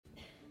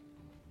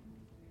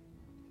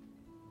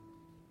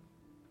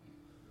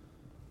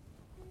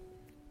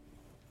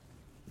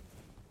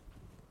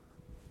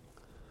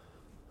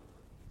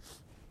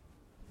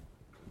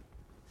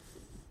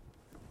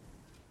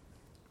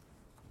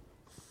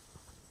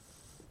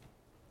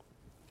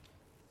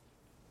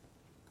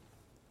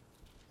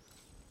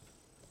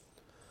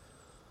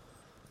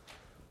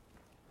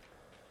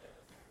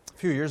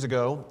few years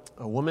ago,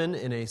 a woman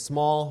in a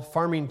small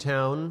farming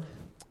town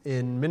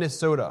in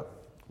Minnesota,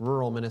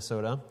 rural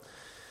Minnesota,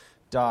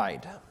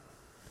 died.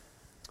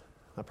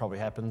 That probably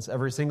happens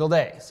every single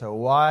day. So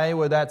why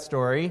would that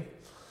story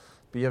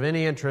be of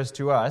any interest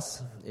to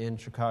us in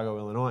Chicago,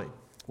 Illinois?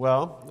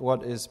 Well,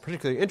 what is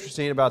particularly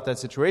interesting about that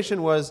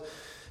situation was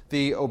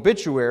the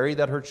obituary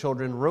that her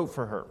children wrote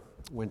for her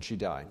when she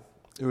died.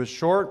 It was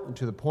short and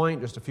to the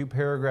point, just a few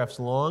paragraphs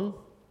long.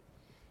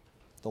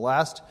 The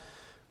last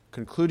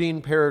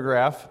concluding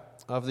paragraph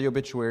of the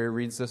obituary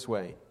reads this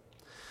way: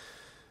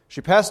 "She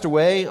passed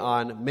away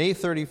on May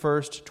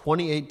 31st,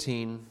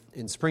 2018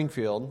 in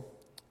Springfield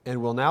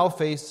and will now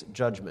face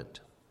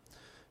judgment.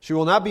 She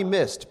will not be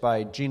missed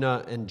by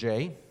Gina and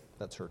Jay,"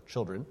 that's her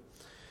children,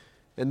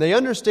 "and they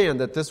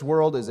understand that this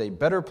world is a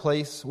better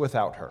place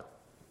without her."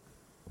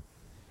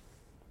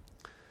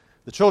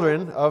 The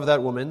children of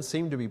that woman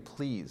seemed to be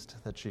pleased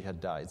that she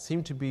had died,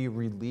 seemed to be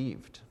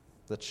relieved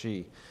that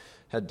she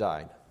had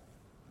died.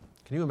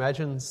 Can you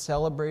imagine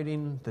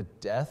celebrating the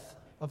death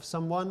of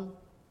someone?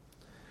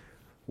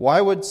 Why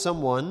would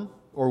someone,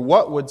 or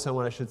what would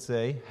someone, I should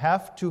say,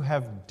 have to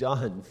have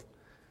done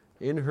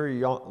in her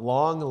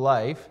long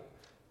life,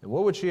 and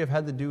what would she have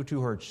had to do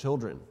to her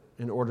children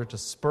in order to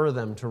spur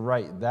them to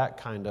write that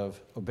kind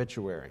of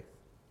obituary?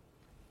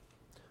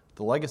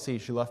 The legacy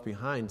she left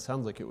behind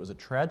sounds like it was a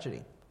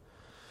tragedy.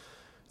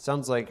 It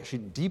sounds like she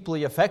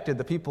deeply affected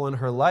the people in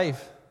her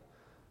life,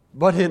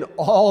 but in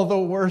all the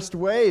worst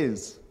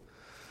ways.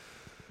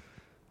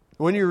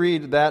 When you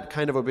read that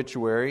kind of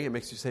obituary, it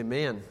makes you say,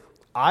 man,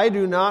 I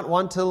do not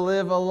want to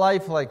live a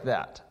life like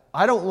that.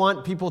 I don't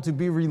want people to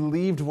be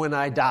relieved when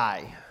I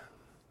die.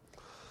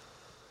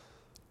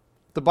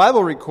 The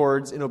Bible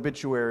records an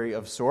obituary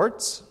of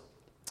sorts,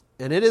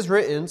 and it is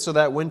written so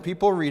that when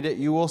people read it,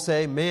 you will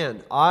say,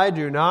 man, I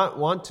do not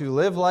want to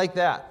live like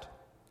that.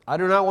 I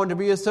do not want to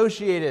be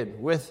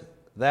associated with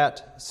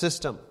that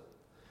system.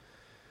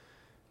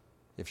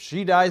 If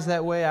she dies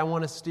that way, I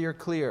want to steer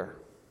clear.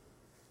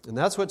 And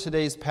that's what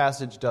today's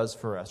passage does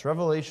for us.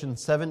 Revelation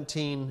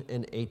 17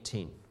 and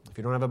 18. If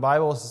you don't have a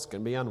Bible, this is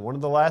going to be on one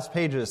of the last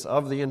pages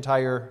of the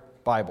entire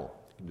Bible.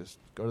 You can just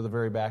go to the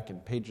very back in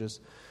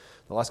pages,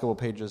 the last couple of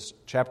pages,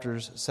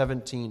 chapters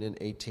 17 and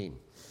 18.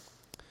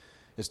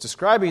 It's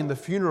describing the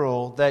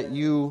funeral that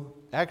you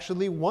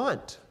actually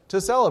want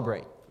to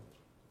celebrate.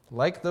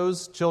 Like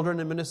those children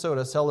in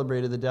Minnesota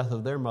celebrated the death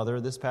of their mother,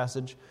 this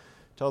passage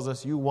tells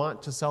us you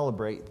want to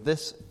celebrate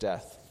this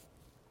death.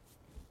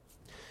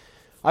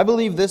 I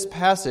believe this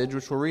passage,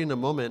 which we'll read in a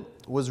moment,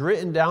 was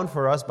written down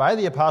for us by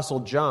the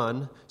Apostle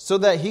John so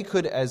that he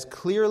could as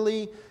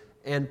clearly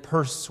and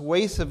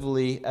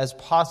persuasively as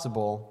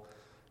possible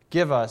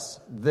give us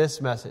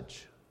this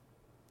message.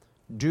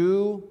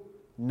 Do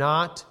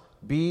not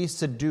be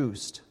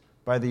seduced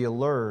by the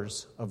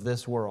allures of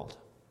this world.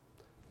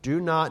 Do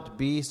not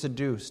be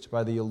seduced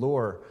by the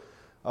allure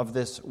of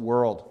this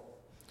world.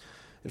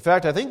 In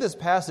fact, I think this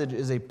passage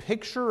is a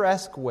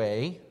picturesque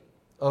way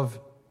of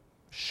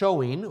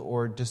showing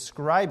or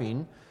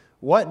describing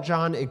what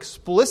John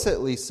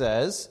explicitly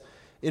says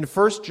in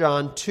 1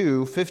 John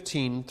 2,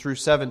 15 through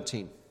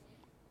 17.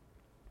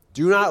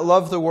 Do not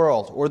love the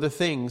world or the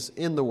things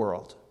in the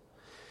world.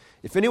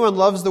 If anyone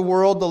loves the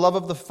world, the love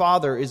of the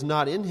Father is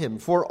not in him.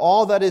 For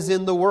all that is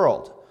in the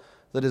world,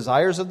 the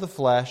desires of the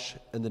flesh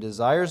and the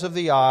desires of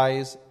the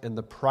eyes and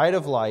the pride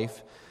of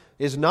life,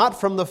 is not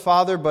from the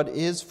Father but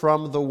is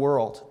from the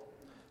world.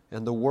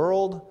 And the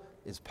world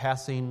is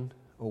passing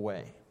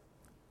away,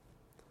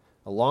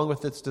 along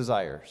with its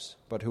desires.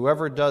 But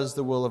whoever does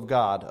the will of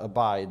God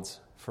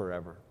abides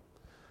forever.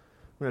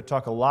 We're going to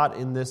talk a lot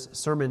in this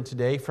sermon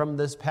today, from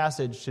this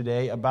passage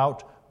today,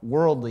 about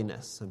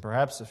worldliness. And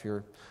perhaps if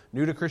you're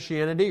new to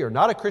Christianity or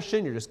not a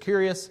Christian, you're just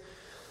curious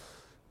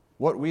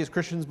what we as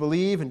Christians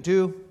believe and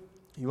do,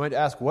 you might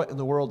ask, what in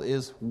the world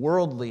is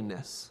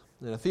worldliness?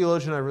 And a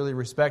theologian I really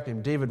respect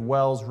named David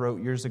Wells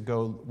wrote years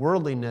ago,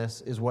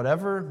 worldliness is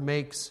whatever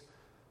makes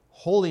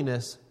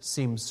holiness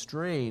seem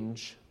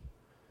strange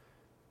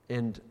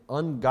and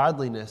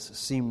ungodliness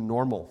seem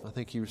normal. I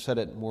think you said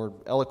it more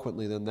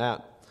eloquently than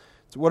that.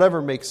 It's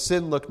whatever makes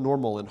sin look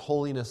normal and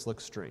holiness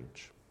look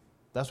strange.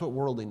 That's what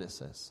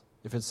worldliness is.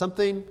 If it's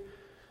something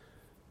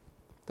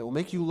that will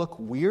make you look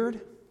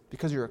weird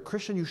because you're a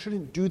Christian, you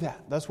shouldn't do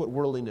that. That's what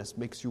worldliness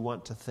makes you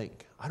want to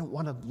think. I don't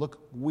want to look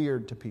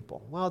weird to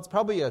people. Well, it's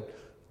probably a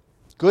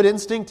good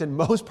instinct in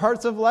most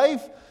parts of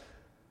life,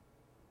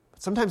 but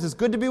sometimes it's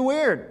good to be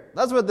weird.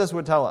 That's what this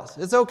would tell us.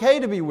 It's okay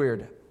to be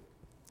weird,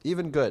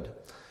 even good,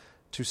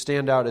 to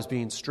stand out as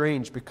being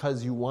strange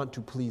because you want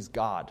to please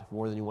God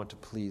more than you want to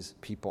please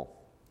people.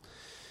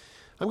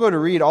 I'm going to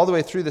read all the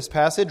way through this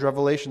passage,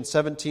 Revelation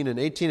 17 and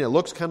 18. It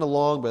looks kind of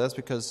long, but that's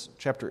because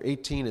chapter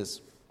 18 is,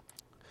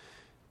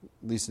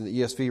 at least in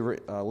the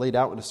ESV, laid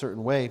out in a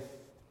certain way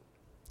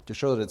to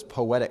show that it's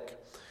poetic.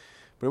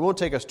 But it won't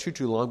take us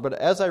too long. But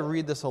as I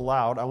read this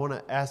aloud, I want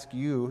to ask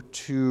you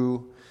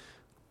to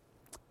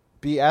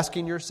be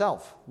asking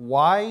yourself,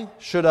 why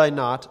should I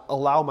not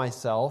allow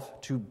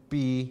myself to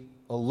be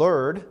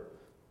allured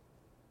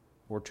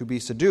or to be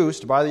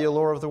seduced by the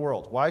allure of the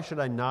world. Why should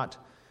I not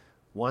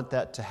want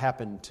that to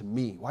happen to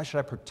me? Why should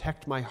I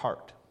protect my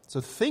heart? So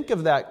think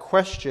of that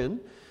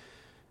question,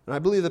 and I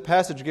believe the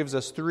passage gives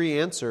us 3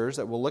 answers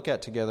that we'll look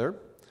at together.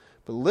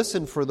 But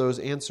listen for those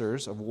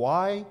answers of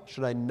why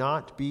should I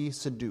not be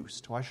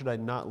seduced? Why should I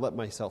not let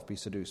myself be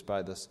seduced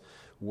by this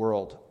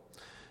world?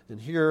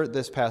 And here,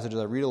 this passage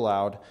that I read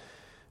aloud,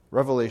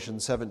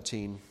 Revelation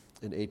 17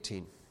 and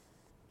 18.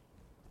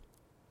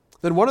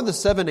 Then one of the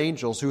 7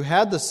 angels who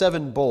had the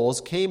 7 bowls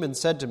came and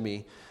said to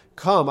me,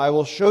 "Come, I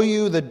will show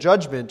you the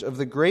judgment of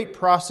the great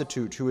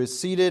prostitute who is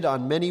seated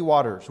on many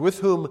waters, with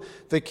whom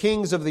the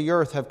kings of the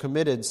earth have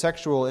committed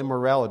sexual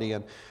immorality,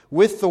 and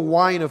with the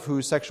wine of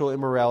whose sexual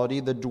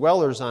immorality the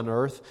dwellers on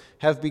earth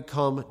have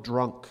become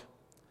drunk."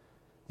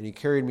 And he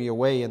carried me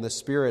away in the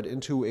Spirit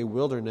into a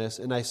wilderness,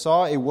 and I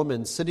saw a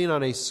woman sitting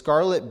on a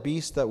scarlet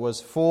beast that was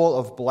full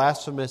of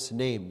blasphemous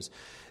names,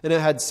 and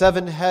it had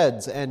 7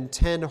 heads and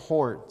 10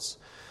 horns.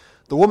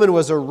 The woman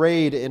was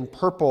arrayed in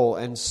purple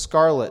and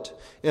scarlet,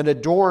 and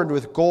adorned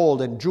with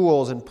gold and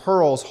jewels and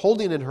pearls,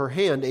 holding in her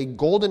hand a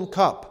golden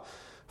cup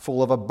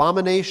full of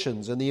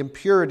abominations and the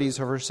impurities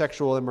of her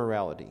sexual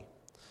immorality.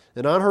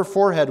 And on her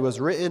forehead was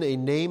written a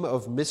name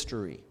of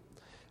mystery,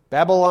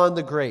 Babylon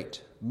the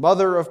Great,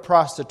 mother of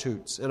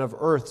prostitutes and of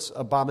earth's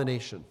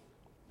abomination.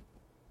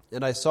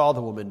 And I saw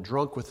the woman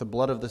drunk with the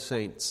blood of the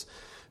saints,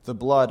 the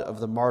blood of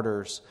the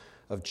martyrs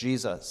of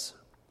Jesus.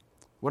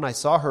 When I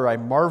saw her, I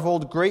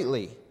marveled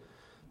greatly.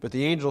 But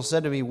the angel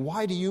said to me,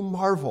 "Why do you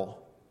marvel?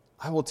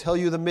 I will tell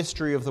you the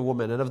mystery of the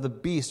woman and of the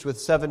beast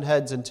with 7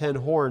 heads and 10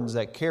 horns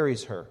that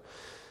carries her.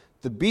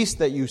 The beast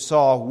that you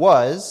saw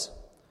was,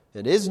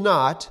 and is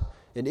not,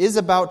 and is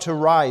about to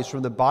rise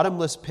from the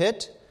bottomless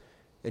pit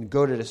and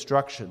go to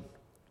destruction.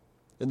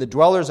 And the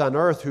dwellers on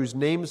earth, whose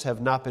names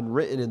have not been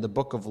written in the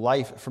book of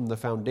life from the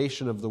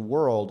foundation of the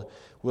world,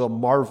 will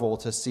marvel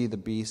to see the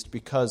beast,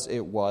 because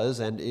it was,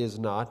 and is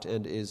not,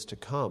 and is to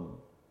come."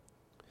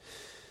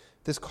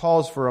 This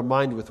calls for a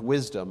mind with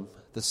wisdom.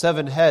 The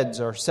 7 heads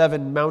are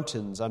 7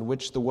 mountains on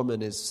which the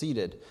woman is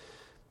seated.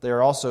 There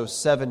are also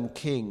 7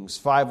 kings,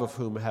 5 of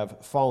whom have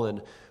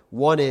fallen.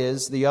 One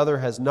is, the other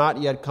has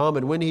not yet come,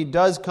 and when he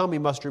does come, he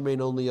must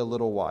remain only a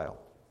little while.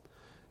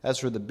 As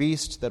for the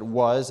beast that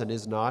was and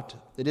is not,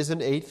 it is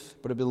an 8th,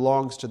 but it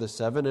belongs to the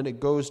 7, and it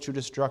goes to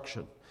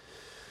destruction.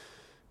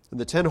 And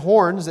the 10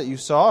 horns that you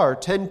saw are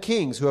 10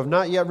 kings who have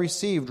not yet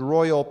received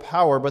royal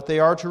power, but they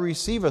are to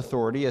receive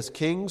authority as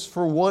kings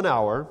for 1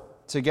 hour,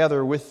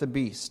 together with the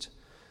beast.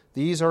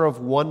 These are of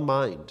one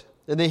mind,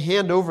 and they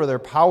hand over their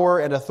power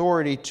and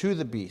authority to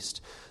the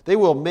beast. They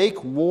will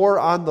make war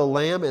on the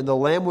Lamb, and the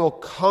Lamb will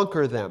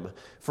conquer them,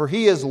 for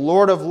he is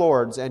Lord of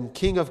lords and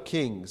King of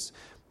kings,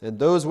 and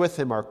those with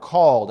him are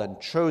called and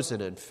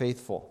chosen and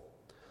faithful.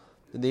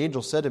 And the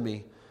angel said to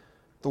me,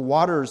 "The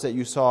waters that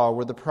you saw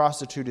where the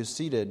prostitute is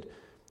seated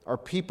are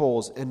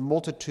peoples and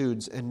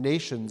multitudes and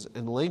nations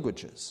and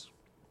languages.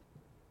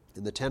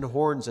 And the 10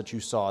 horns that you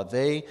saw,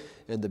 they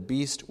and the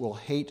beast will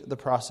hate the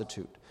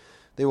prostitute.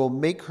 They will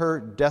make her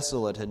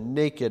desolate and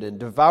naked and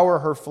devour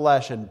her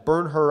flesh and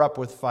burn her up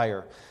with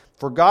fire.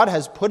 For God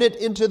has put it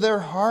into their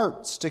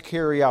hearts to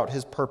carry out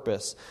his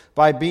purpose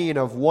by being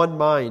of one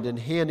mind and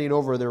handing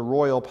over their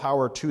royal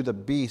power to the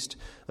beast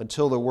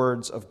until the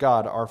words of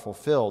God are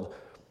fulfilled.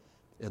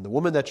 And the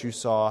woman that you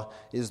saw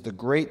is the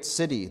great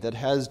city that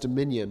has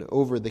dominion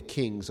over the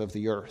kings of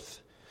the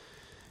earth."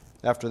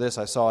 After this,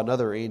 I saw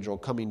another angel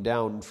coming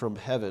down from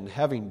heaven,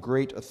 having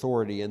great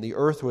authority, and the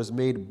earth was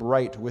made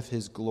bright with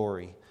his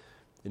glory.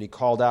 And he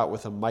called out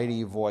with a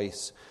mighty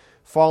voice,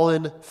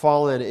 "Fallen,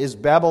 fallen is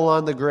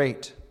Babylon the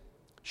Great.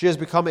 She has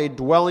become a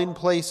dwelling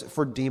place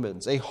for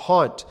demons, a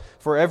haunt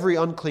for every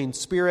unclean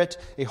spirit,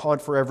 a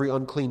haunt for every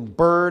unclean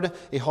bird,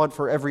 a haunt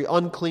for every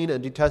unclean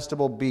and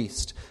detestable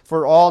beast.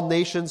 For all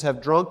nations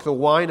have drunk the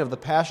wine of the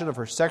passion of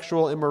her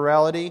sexual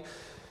immorality,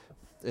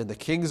 and the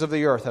kings of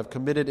the earth have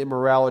committed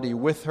immorality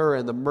with her,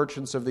 and the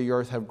merchants of the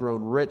earth have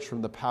grown rich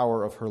from the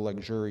power of her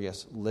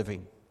luxurious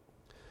living."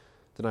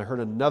 Then I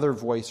heard another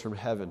voice from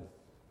heaven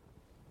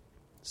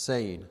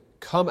saying,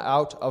 "Come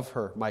out of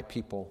her, my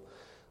people,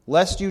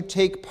 lest you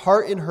take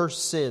part in her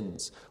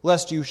sins,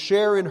 lest you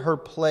share in her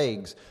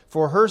plagues.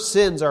 For her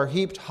sins are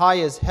heaped high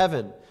as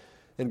heaven,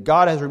 and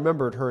God has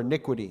remembered her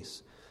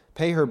iniquities.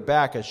 Pay her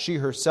back as she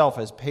herself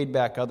has paid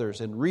back others,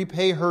 and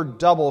repay her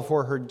double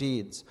for her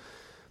deeds.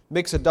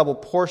 Mix a double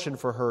portion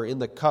for her in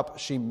the cup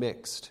she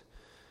mixed.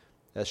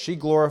 As she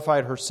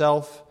glorified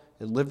herself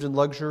and lived in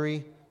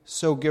luxury,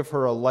 so give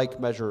her a like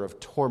measure of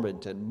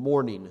torment and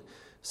mourning,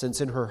 since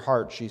in her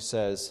heart she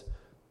says,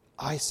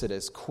 'I sit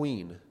as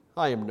queen.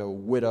 I am no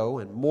widow,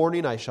 and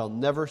mourning I shall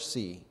never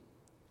see.'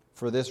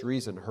 For this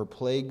reason her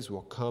plagues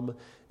will come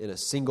in a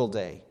single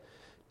day,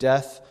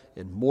 death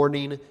and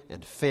mourning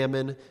and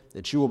famine,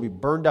 and she will be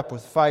burned up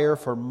with fire,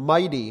 for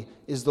mighty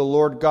is the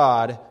Lord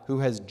God who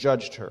has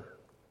judged her.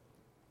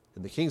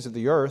 And the kings of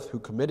the earth who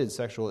committed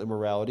sexual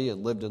immorality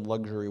and lived in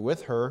luxury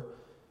with her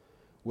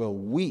will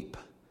weep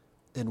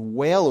and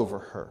wail over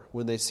her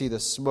when they see the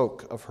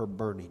smoke of her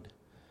burning.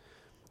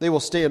 They will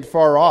stand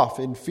far off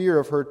in fear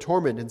of her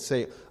torment and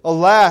say,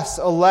 Alas,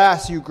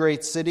 alas, you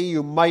great city,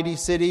 you mighty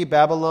city,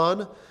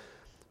 Babylon,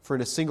 for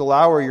in a single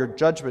hour your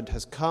judgment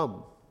has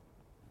come.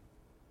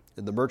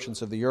 And the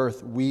merchants of the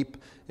earth weep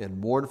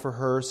and mourn for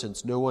her,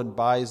 since no one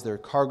buys their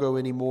cargo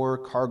anymore,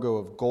 cargo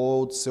of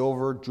gold,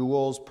 silver,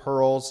 jewels,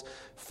 pearls,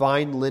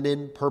 fine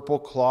linen, purple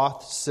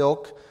cloth,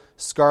 silk,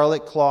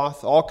 scarlet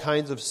cloth, all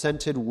kinds of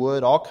scented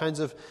wood, all kinds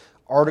of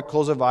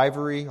articles of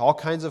ivory, all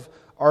kinds of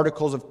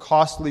articles of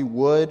costly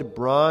wood,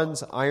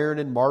 bronze, iron,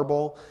 and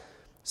marble,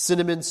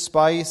 cinnamon,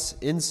 spice,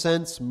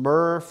 incense,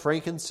 myrrh,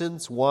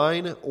 frankincense,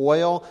 wine,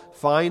 oil,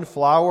 fine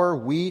flour,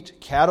 wheat,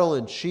 cattle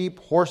and sheep,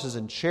 horses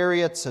and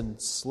chariots,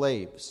 and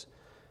slaves,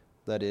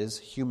 that is,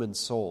 human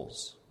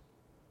souls.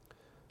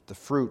 The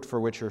fruit for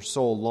which your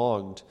soul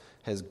longed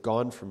has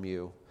gone from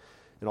you,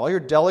 and all your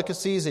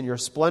delicacies and your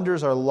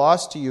splendors are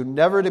lost to you,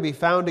 never to be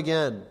found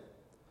again.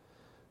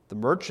 The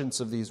merchants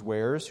of these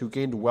wares, who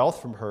gained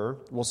wealth from her,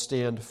 will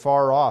stand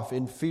far off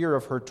in fear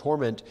of her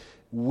torment,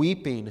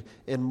 weeping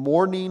and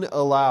mourning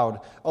aloud.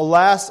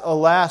 Alas,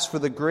 alas, for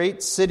the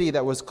great city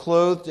that was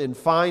clothed in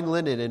fine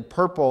linen and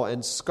purple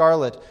and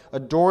scarlet,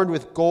 adorned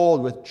with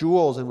gold, with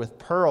jewels, and with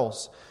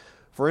pearls.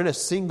 For in a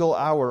single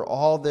hour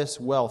all this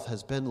wealth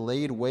has been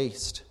laid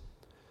waste.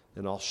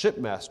 And all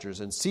shipmasters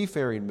and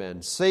seafaring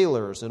men,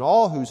 sailors, and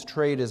all whose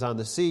trade is on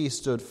the sea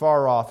stood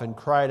far off and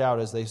cried out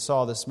as they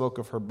saw the smoke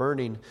of her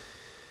burning,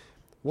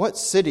 What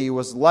city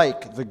was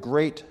like the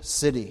great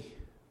city?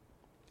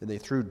 And they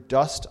threw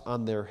dust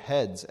on their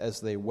heads as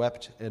they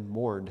wept and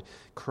mourned,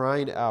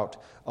 crying out,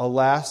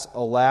 Alas,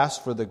 alas,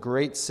 for the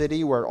great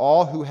city, where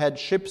all who had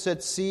ships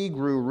at sea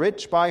grew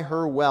rich by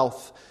her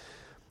wealth.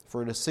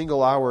 For in a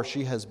single hour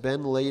she has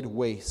been laid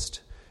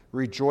waste.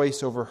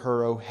 Rejoice over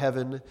her, O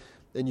heaven,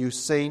 and you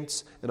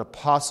saints and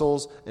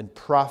apostles and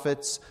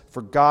prophets,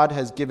 for God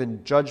has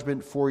given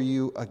judgment for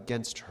you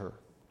against her.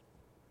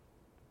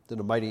 Then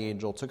a mighty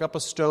angel took up a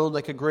stone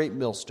like a great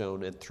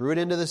millstone and threw it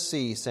into the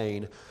sea,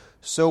 saying,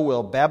 So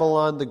will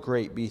Babylon the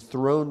Great be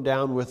thrown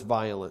down with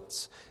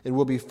violence, and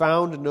will be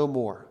found no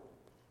more.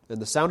 And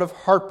the sound of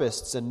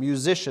harpists and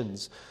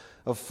musicians,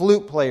 of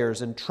flute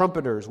players and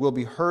trumpeters will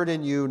be heard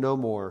in you no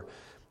more.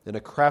 And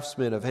a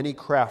craftsman of any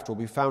craft will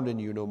be found in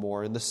you no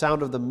more. And the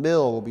sound of the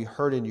mill will be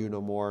heard in you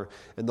no more.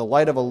 And the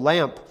light of a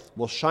lamp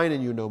will shine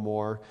in you no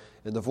more.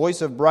 And the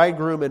voice of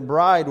bridegroom and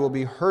bride will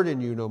be heard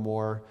in you no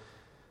more.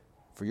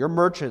 For your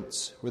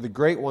merchants were the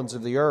great ones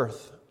of the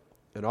earth,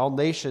 and all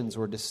nations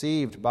were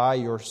deceived by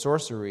your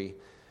sorcery.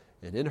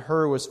 And in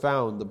her was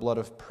found the blood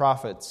of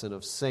prophets and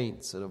of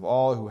saints and of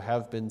all who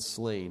have been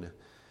slain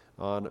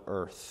on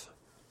earth.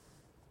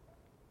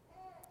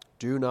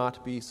 Do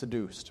not be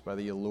seduced by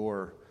the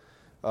allure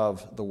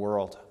of the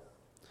world.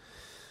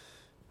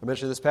 I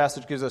mentioned this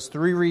passage gives us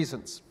 3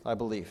 reasons, I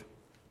believe,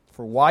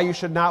 for why you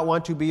should not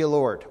want to be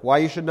allured, why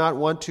you should not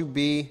want to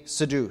be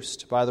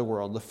seduced by the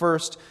world. The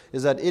first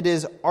is that it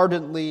is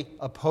ardently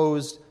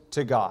opposed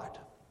to God.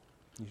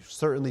 You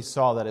certainly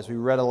saw that as we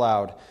read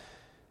aloud.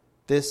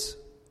 This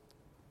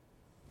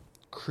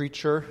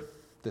creature,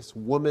 this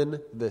woman,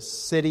 this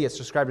city, it's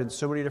described in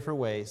so many different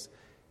ways,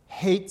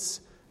 hates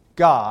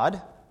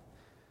God,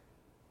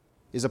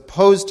 is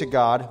opposed to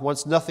God,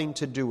 wants nothing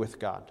to do with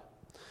God.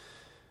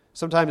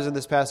 Sometimes in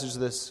this passage,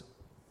 this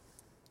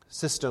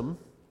system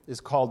is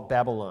called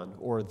Babylon,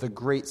 or the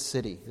great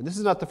city. And this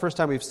is not the first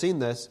time we've seen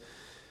this.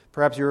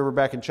 Perhaps you remember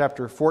back in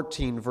chapter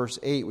 14, verse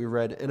 8, we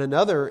read, And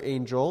another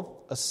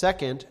angel, a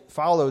second,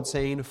 followed,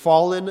 saying,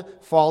 Fallen,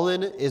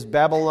 fallen is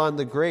Babylon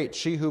the Great,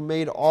 she who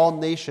made all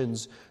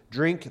nations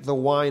drink the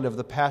wine of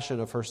the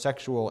passion of her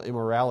sexual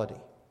immorality.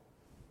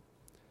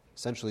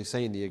 Essentially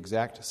saying the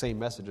exact same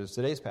message as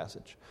today's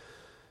passage.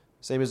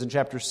 Same as in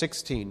chapter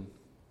 16,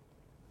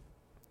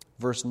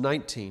 verse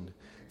 19.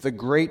 The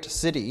great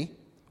city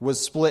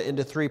was split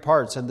into 3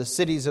 parts, and the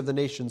cities of the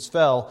nations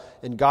fell,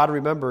 and God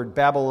remembered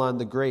Babylon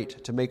the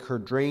Great to make her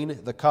drain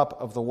the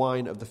cup of the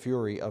wine of the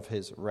fury of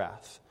his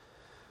wrath.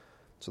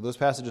 So those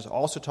passages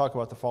also talk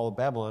about the fall of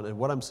Babylon, and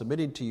what I'm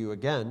submitting to you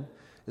again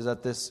is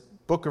that this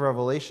book of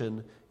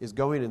Revelation is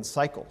going in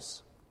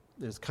cycles.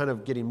 It's kind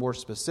of getting more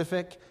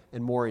specific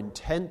and more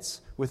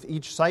intense with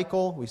each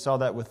cycle. We saw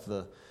that with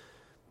the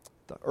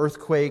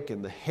earthquake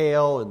and the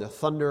hail and the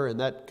thunder and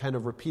that kind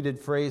of repeated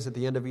phrase at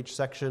the end of each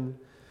section.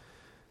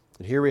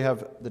 And here we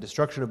have the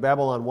destruction of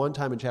Babylon one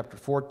time in chapter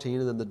 14,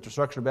 and then the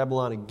destruction of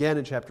Babylon again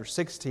in chapter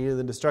 16, and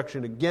then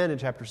destruction again in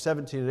chapter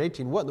 17 and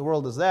 18. What in the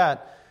world is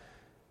that?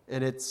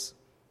 And it's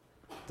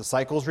the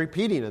cycle's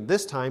repeating. And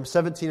this time,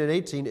 17 and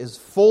 18 is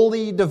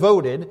fully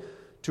devoted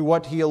to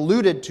what he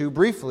alluded to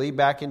briefly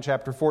back in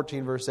chapter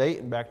 14, verse 8,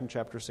 and back in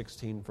chapter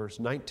 16,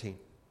 verse 19.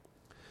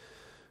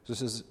 So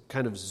this is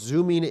kind of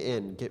zooming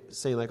in,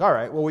 saying like, all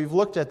right, well, we've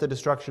looked at the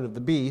destruction of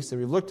the beast, and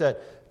we've looked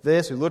at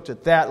this, we've looked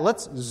at that.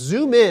 Let's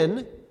zoom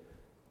in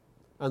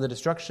on the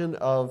destruction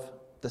of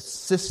the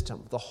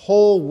system, the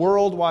whole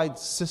worldwide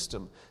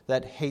system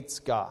that hates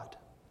God.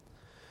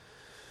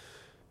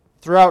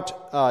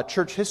 Throughout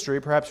church history,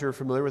 perhaps you're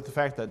familiar with the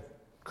fact that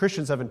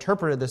Christians have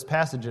interpreted this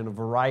passage in a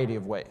variety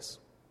of ways.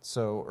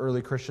 So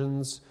early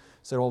Christians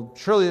said, well,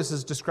 surely this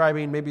is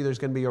describing maybe there's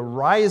going to be a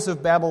rise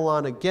of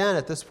Babylon again.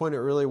 At this point, it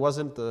really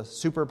wasn't the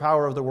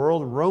superpower of the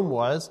world. Rome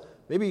was.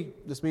 Maybe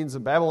this means that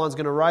Babylon's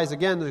going to rise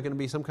again. There's going to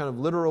be some kind of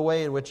literal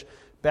way in which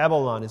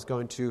Babylon is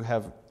going to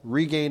have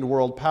regained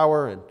world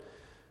power, and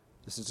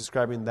this is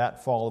describing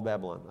that fall of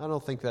Babylon. I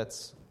don't think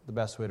that's the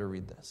best way to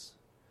read this.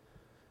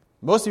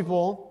 Most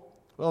people,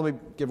 well, let me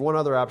give one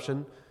other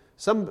option.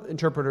 Some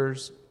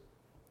interpreters,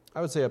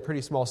 I would say a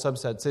pretty small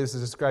subset, say this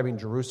is describing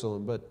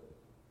Jerusalem, but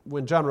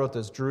when John wrote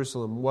this,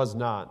 Jerusalem was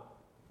not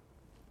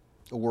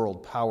a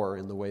world power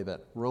in the way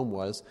that Rome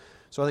was.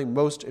 So I think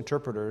most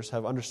interpreters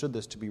have understood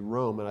this to be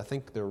Rome, and I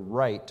think they're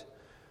right.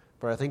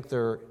 But I think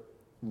they're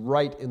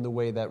right in the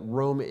way that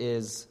Rome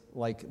is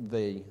like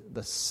the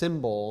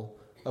symbol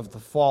of the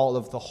fall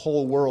of the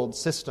whole world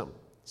system.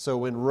 So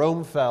when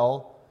Rome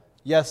fell,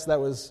 yes, that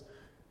was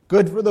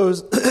good for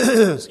those,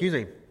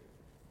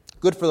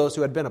 good for those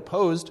who had been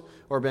opposed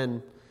or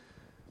been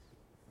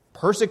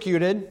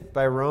persecuted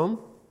by Rome.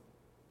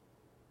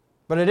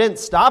 But it didn't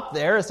stop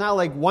there. It's not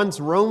like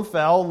once Rome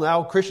fell,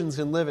 now Christians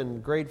can live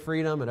in great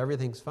freedom and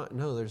everything's fine.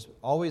 No, there's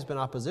always been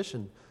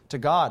opposition to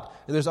God.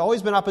 And there's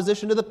always been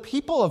opposition to the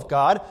people of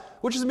God,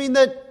 which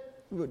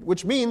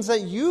means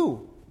that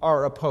you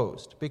are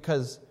opposed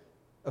because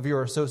of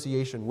your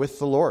association with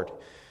the Lord,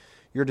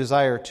 your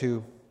desire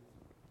to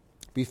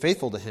be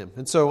faithful to Him.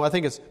 And so I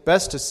think it's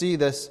best to see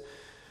this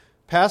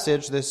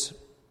passage, this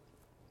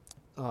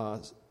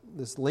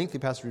lengthy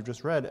passage we've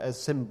just read, as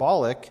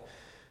symbolic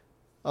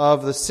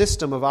of the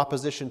system of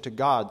opposition to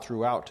God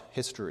throughout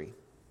history.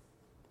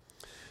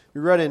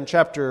 We read in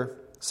chapter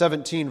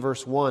 17,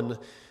 verse 1,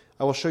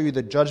 I will show you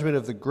the judgment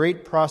of the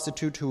great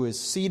prostitute who is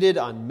seated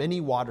on many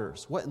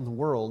waters. What in the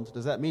world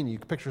does that mean? You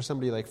can picture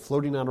somebody like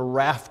floating on a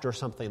raft or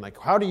something. Like,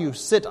 how do you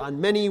sit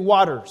on many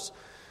waters?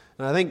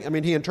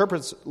 And he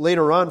interprets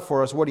later on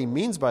for us what he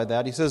means by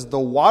that. He says, the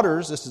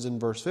waters, this is in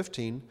verse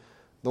 15,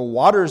 the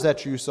waters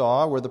that you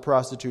saw where the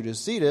prostitute is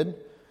seated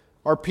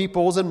are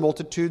peoples and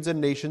multitudes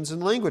and nations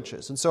and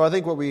languages. And so I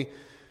think what we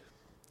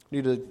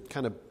need to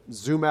kind of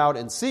zoom out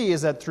and see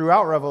is that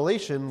throughout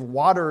Revelation,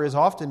 water is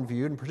often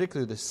viewed, and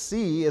particularly the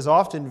sea, is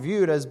often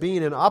viewed as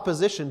being in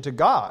opposition to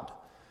God.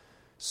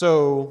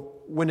 So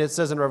when it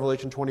says in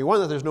Revelation 21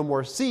 that there's no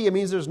more sea, it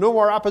means there's no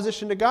more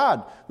opposition to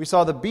God. We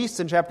saw the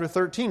beast in chapter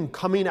 13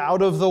 coming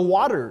out of the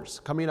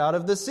waters, coming out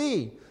of the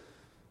sea,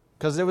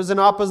 because it was in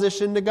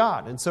opposition to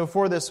God. And so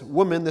for this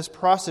woman, this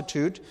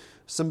prostitute,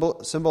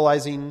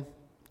 symbolizing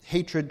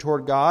hatred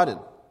toward God and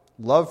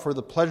love for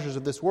the pleasures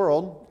of this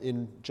world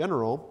in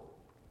general,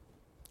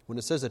 when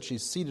it says that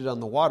she's seated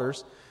on the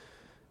waters,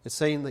 it's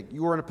saying that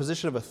you are in a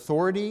position of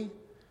authority,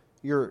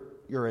 you're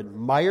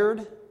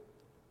admired,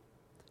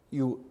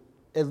 you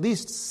at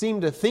least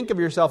seem to think of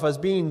yourself as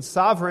being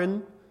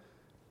sovereign,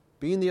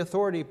 being the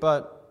authority,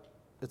 but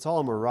it's all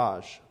a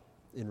mirage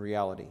in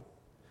reality.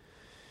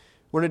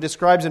 When it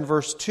describes in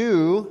verse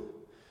 2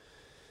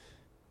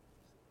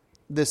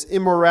 this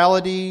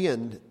immorality,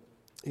 and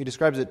he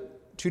describes it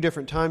two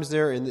different times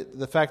there, and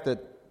the fact that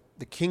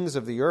the kings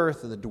of the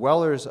earth and the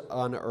dwellers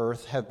on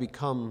earth have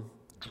become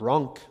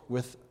drunk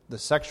with the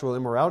sexual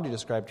immorality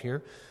described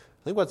here.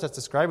 I think what that's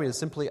describing is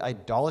simply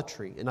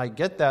idolatry. And I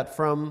get that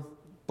from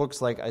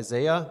books like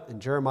Isaiah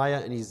and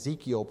Jeremiah and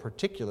Ezekiel,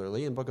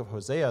 particularly in the book of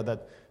Hosea,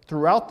 that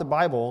throughout the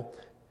Bible,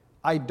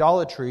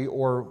 idolatry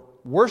or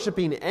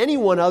worshiping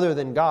anyone other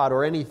than God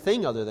or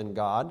anything other than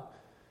God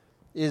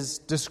is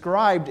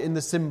described in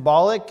the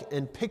symbolic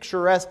and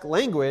picturesque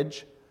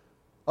language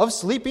of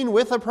sleeping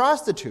with a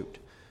prostitute.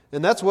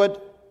 And that's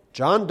what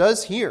John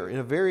does here in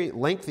a very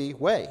lengthy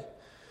way.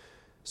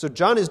 So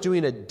John is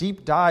doing a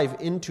deep dive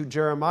into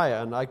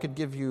Jeremiah, and I could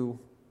give you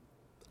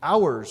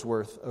hours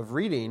worth of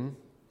reading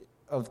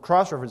of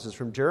cross-references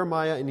from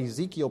Jeremiah and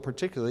Ezekiel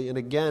particularly, and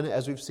again,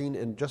 as we've seen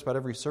in just about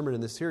every sermon in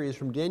this series,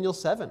 from Daniel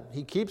 7.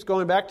 He keeps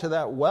going back to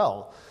that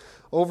well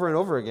over and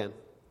over again.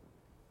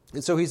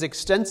 And so he's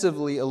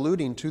extensively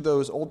alluding to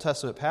those Old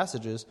Testament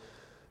passages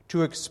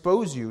to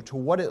expose you to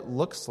what it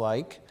looks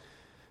like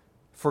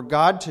for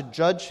God to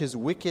judge His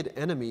wicked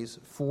enemies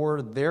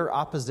for their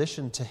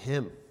opposition to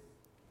Him.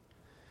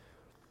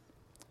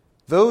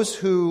 Those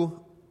who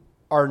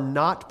are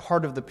not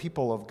part of the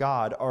people of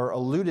God are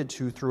alluded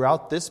to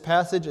throughout this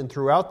passage and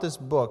throughout this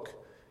book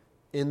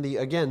in the,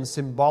 again,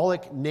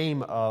 symbolic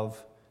name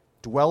of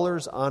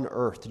dwellers on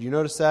earth. Did you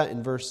notice that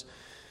in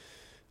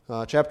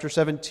chapter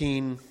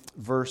 17,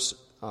 verse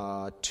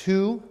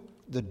 2?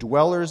 The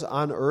dwellers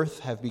on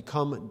earth have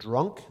become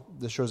drunk.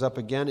 This shows up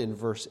again in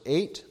verse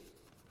 8.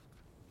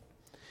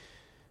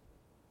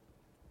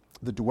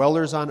 The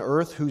dwellers on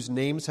earth whose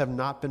names have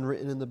not been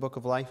written in the book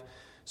of life.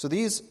 So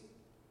these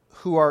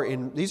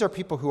are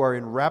people who are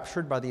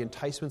enraptured by the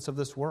enticements of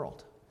this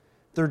world.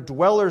 They're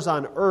dwellers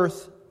on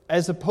earth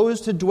as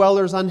opposed to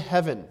dwellers on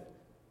heaven.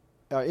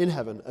 In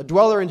heaven. A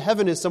dweller in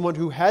heaven is someone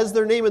who has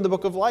their name in the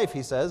book of life,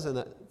 he says in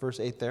that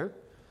verse 8 there.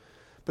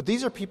 But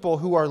these are people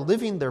who are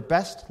living their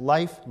best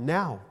life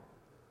now,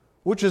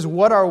 which is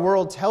what our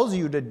world tells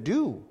you to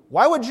do.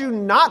 Why would you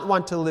not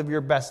want to live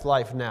your best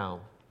life now?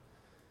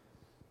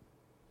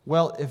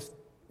 Well, if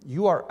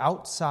you are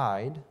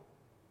outside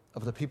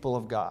of the people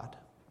of God.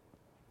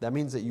 That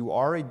means that you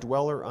are a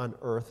dweller on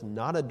earth,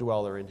 not a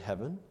dweller in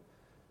heaven.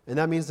 And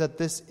that means that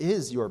this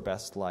is your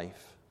best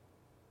life,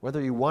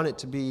 whether you want it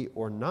to be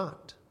or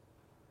not.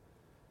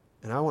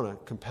 And I want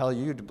to compel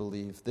you to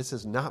believe this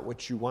is not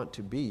what you want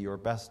to be, your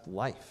best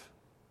life.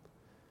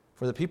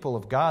 For the people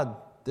of God,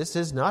 this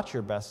is not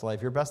your best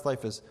life. Your best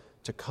life is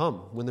to come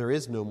when there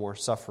is no more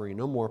suffering,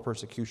 no more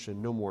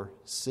persecution, no more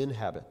sin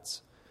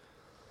habits.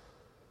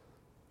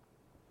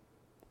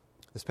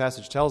 This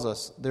passage tells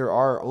us there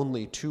are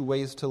only two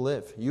ways to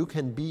live. You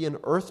can be an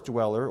earth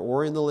dweller,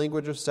 or in the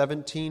language of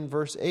 17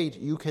 verse 8,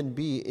 you can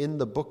be in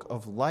the book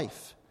of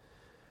life.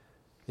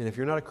 And if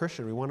you're not a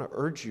Christian, we want to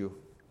urge you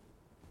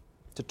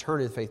to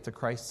turn in faith to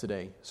Christ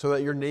today so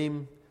that your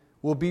name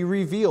will be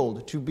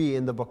revealed to be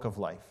in the book of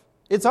life.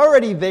 It's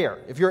already there.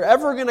 If you're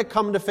ever going to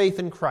come to faith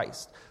in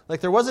Christ,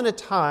 like there wasn't a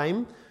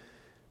time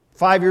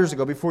 5 years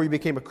ago before you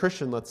became a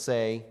Christian, let's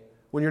say,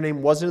 when your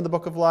name wasn't in the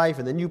book of life,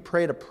 and then you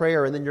prayed a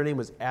prayer, and then your name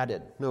was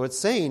added. No, it's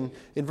saying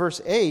in verse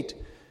 8,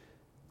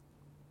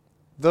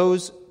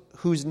 those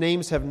whose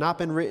names have not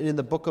been written in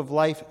the book of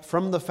life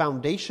from the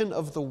foundation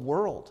of the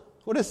world.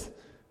 What is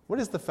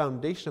the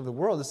foundation of the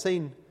world? It's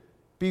saying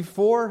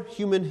before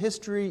human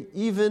history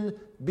even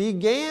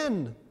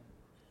began,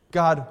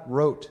 God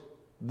wrote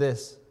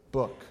this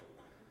book.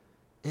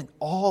 And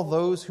all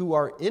those who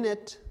are in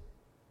it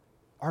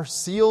are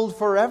sealed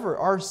forever,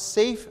 are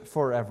safe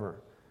forever.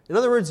 In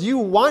other words, you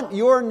want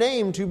your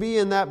name to be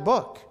in that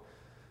book.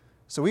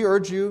 So we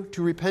urge you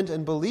to repent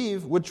and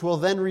believe, which will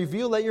then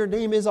reveal that your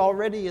name is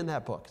already in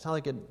that book. It's not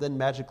like it then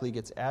magically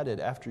gets added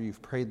after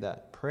you've prayed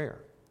that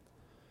prayer.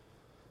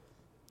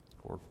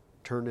 Or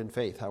turned in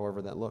faith,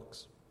 however that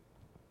looks.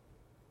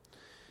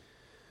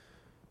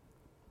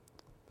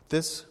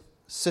 This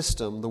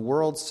system, the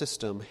world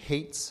system,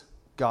 hates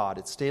God.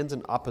 It stands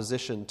in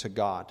opposition to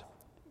God.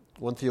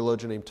 One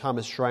theologian named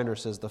Thomas Schreiner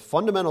says, the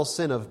fundamental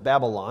sin of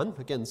Babylon,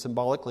 again,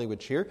 symbolic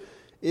language here,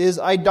 is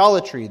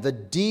idolatry, the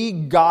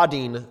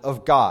de-godding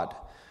of God.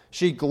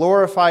 She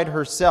glorified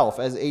herself,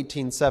 as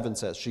 18:7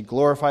 says. She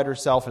glorified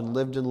herself and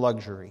lived in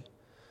luxury.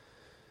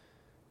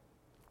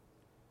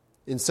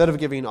 Instead of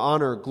giving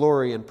honor,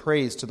 glory, and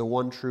praise to the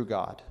one true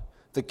God.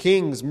 The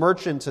kings,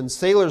 merchants, and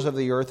sailors of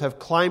the earth have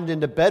climbed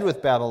into bed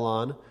with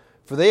Babylon,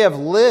 for they have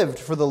lived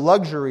for the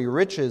luxury,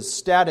 riches,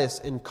 status,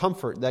 and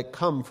comfort that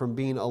come from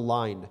being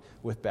aligned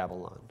with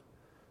Babylon.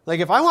 Like,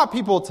 if I want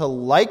people to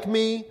like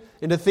me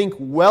and to think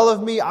well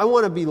of me, I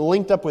want to be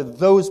linked up with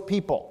those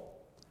people.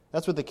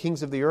 That's what the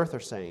kings of the earth are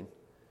saying.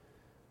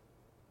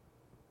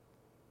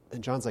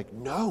 And John's like,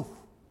 no,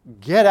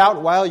 get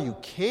out while you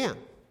can.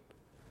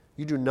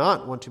 You do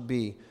not want to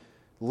be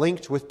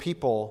linked with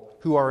people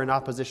who are in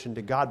opposition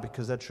to God,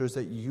 because that shows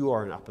that you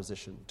are in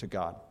opposition to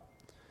God.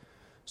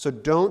 So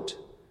don't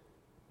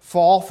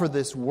fall for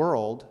this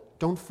world.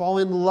 Don't fall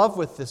in love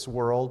with this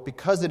world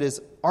because it is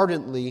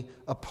ardently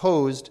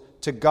opposed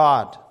to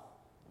God.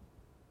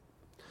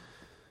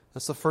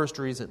 That's the first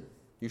reason.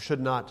 You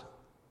should not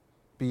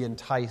be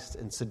enticed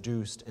and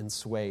seduced and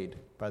swayed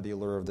by the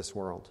allure of this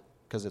world,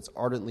 because it's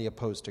ardently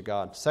opposed to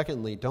God.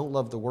 Secondly, don't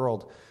love the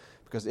world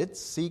because it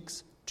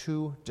seeks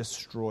to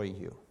destroy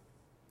you.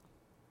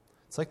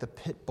 It's like the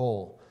pit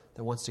bull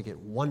that wants to get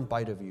one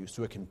bite of you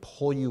so it can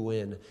pull you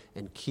in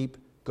and keep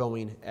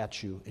going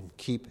at you and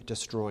keep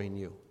destroying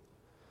you.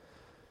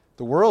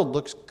 The world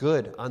looks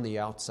good on the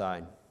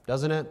outside,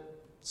 doesn't it?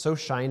 So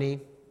shiny,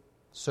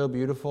 so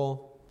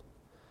beautiful.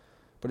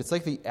 But it's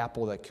like the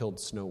apple that killed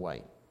Snow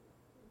White.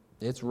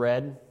 It's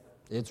red,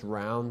 it's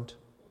round,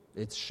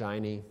 it's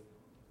shiny,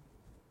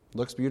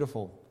 looks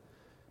beautiful,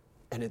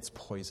 and it's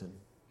poison,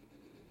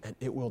 and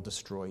it will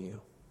destroy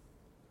you.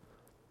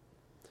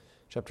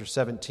 Chapter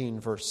 17,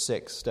 verse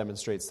 6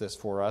 demonstrates this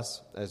for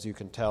us. As you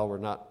can tell, we're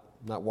not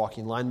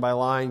walking line by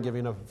line,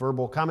 giving a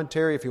verbal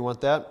commentary. If you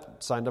want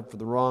that, signed up for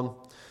the wrong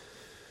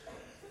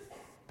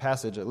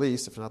passage at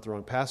least, if not the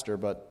wrong pastor.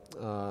 But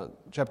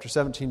chapter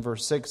 17,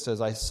 verse 6 says,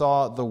 I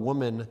saw the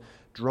woman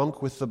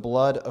drunk with the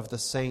blood of the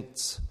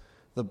saints,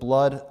 the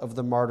blood of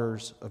the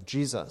martyrs of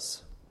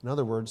Jesus. In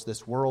other words,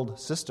 this world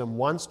system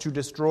wants to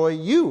destroy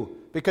you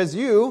because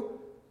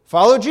you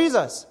follow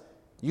Jesus.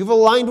 You've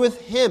aligned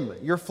with Him.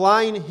 You're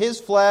flying His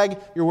flag.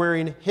 You're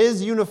wearing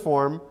His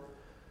uniform. And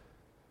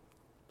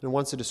it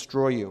wants to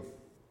destroy you.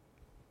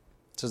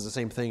 It says the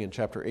same thing in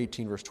chapter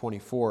 18, verse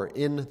 24.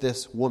 In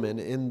this woman,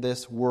 in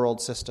this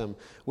world system,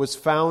 was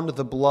found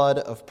the blood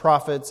of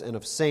prophets and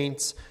of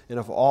saints and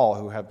of all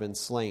who have been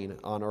slain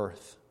on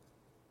earth.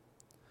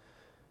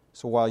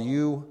 So while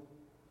you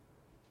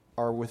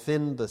are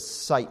within the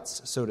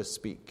sights, so to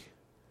speak,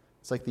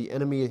 it's like the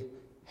enemy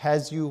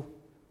has you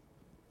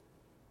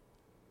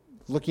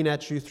looking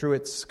at you through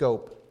its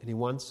scope, and he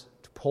wants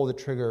to pull the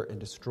trigger and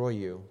destroy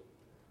you.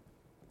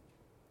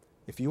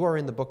 If you are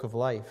in the book of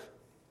life,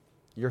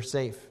 you're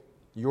safe.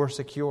 You're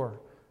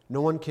secure.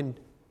 No one can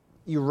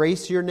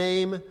erase your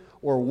name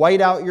or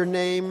white out your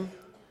name.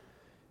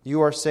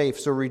 You are safe.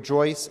 So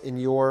rejoice in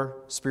your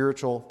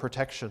spiritual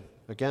protection.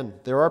 Again,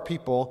 there are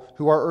people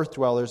who are earth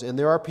dwellers, and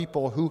there are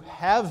people who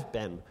have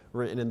been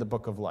written in the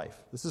book of life.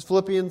 This is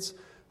Philippians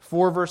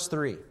 4, verse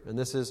 3, and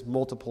this is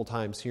multiple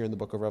times here in the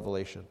book of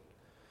Revelation.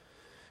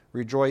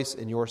 Rejoice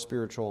in your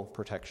spiritual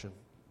protection,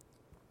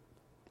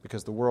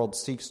 because the world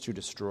seeks to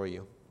destroy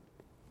you.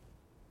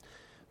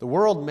 The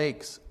world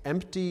makes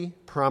empty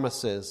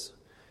promises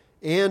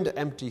and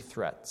empty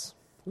threats.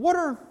 What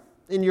are,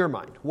 in your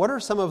mind, what are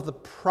some of the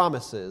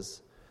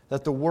promises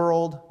that the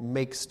world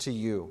makes to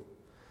you?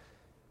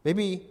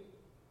 Maybe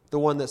the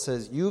one that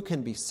says, you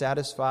can be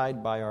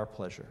satisfied by our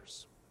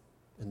pleasures,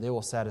 and they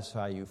will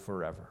satisfy you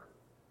forever.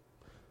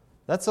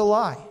 That's a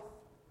lie.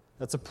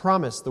 That's a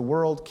promise the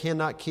world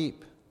cannot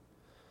keep.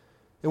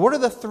 And what are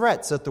the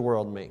threats that the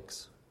world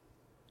makes?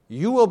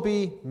 You will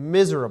be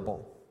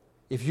miserable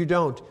if you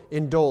don't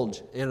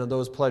indulge in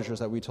those pleasures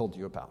that we told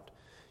you about.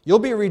 You'll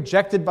be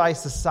rejected by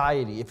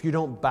society if you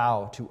don't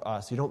bow to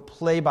us. You don't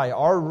play by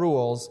our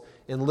rules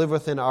and live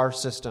within our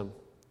system.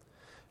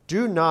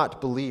 Do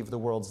not believe the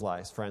world's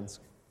lies, friends.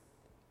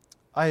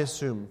 I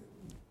assume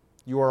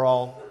you are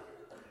all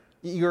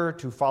eager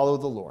to follow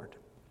the Lord.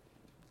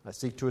 I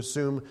seek to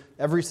assume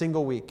every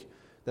single week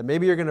that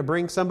maybe you're going to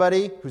bring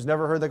somebody who's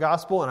never heard the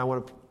gospel, and I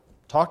want to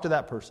talk to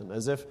that person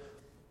as if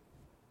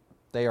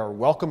they are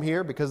welcome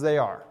here, because they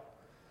are.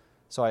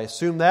 So I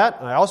assume that,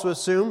 and I also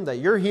assume that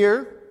you're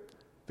here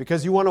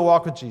because you want to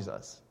walk with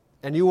Jesus,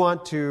 and you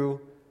want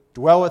to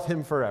dwell with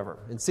Him forever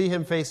and see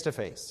Him face to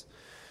face.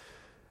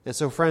 And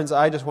so, friends,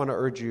 I just want to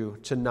urge you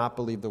to not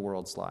believe the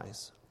world's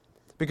lies,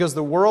 because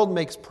the world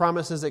makes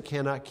promises it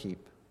cannot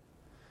keep.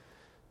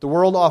 The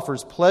world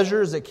offers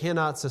pleasures it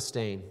cannot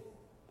sustain.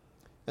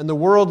 And the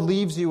world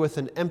leaves you with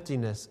an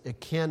emptiness it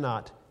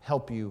cannot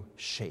help you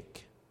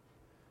shake.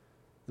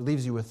 It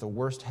leaves you with the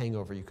worst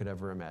hangover you could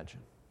ever imagine.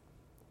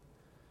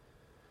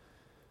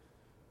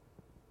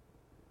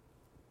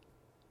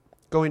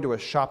 Going to a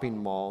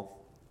shopping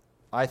mall,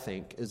 I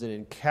think, is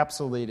an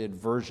encapsulated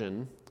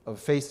version of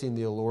facing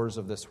the allures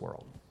of this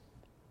world.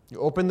 You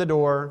open the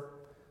door,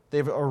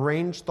 they've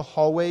arranged the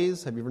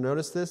hallways. Have you ever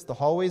noticed this? The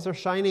hallways are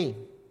shiny.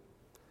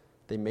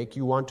 They make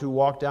you want to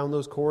walk down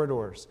those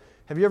corridors.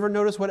 Have you ever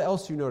noticed what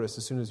else you notice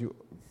as soon as you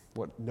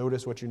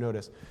notice what you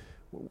notice?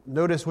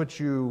 Notice what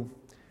you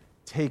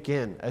take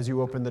in as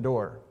you open the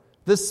door.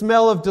 The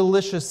smell of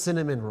delicious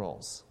cinnamon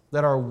rolls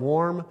that are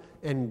warm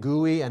and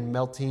gooey and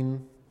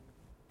melting.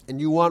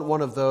 And you want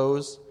one of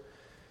those.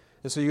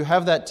 And so you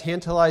have that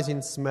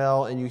tantalizing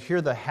smell, and you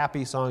hear the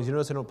happy songs. You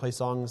notice they don't play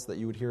songs that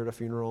you would hear at a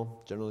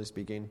funeral, generally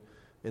speaking,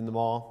 in the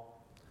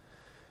mall.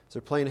 So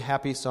they're playing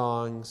happy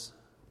songs.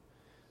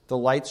 The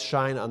lights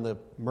shine on the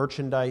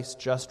merchandise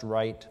just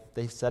right.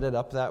 They set it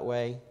up that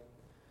way.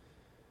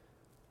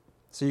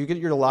 So you get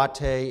your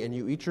latte and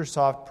you eat your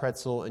soft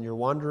pretzel and you're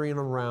wandering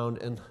around,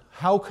 and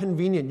how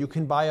convenient you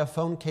can buy a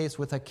phone case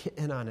with a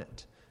kitten on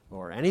it,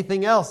 or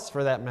anything else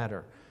for that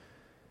matter.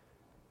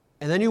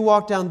 And then you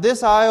walk down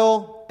this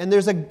aisle and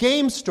there's a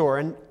game store,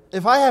 and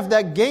if I have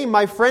that game,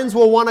 my friends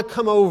will want to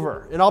come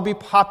over and I'll be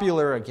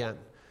popular again.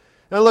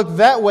 And I look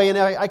that way and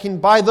I can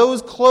buy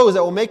those clothes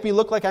that will make me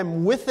look like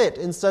I'm with it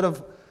instead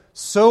of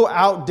so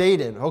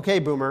outdated. Okay,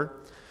 boomer.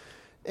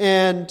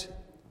 And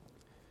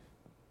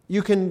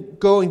you can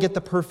go and get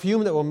the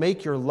perfume that will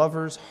make your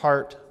lover's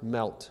heart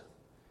melt.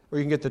 Or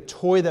you can get the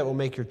toy that will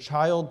make your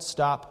child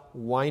stop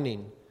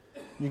whining.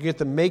 You can get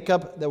the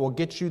makeup that will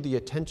get you the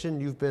attention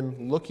you've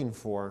been looking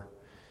for.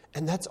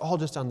 And that's all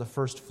just on the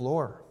first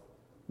floor.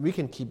 We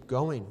can keep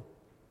going.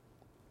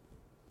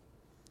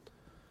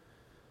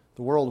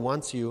 The world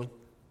wants you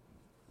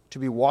to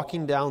be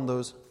walking down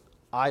those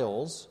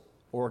aisles,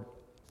 or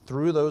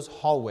through those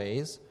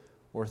hallways,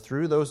 or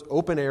through those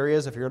open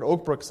areas if you're at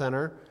Oakbrook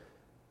Center,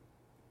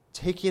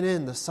 taking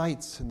in the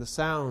sights and the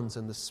sounds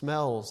and the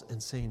smells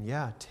and saying,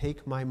 yeah,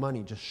 take my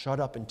money. Just shut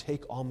up and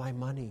take all my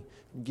money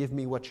and give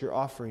me what you're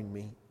offering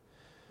me.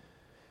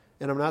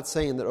 And I'm not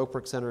saying that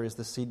Oakbrook Center is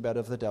the seedbed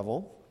of the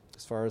devil,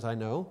 as far as I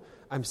know.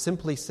 I'm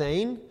simply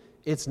saying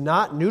it's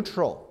not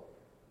neutral.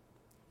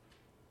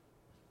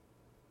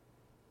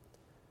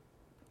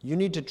 You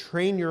need to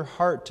train your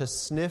heart to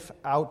sniff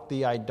out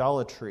the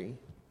idolatry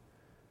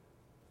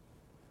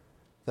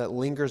that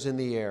lingers in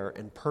the air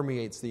and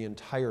permeates the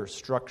entire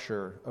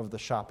structure of the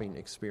shopping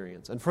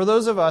experience. And for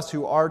those of us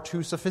who are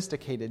too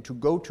sophisticated to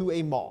go to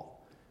a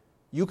mall,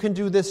 you can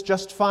do this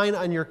just fine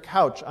on your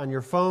couch, on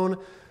your phone,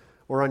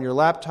 or on your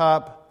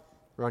laptop,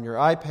 or on your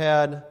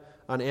iPad,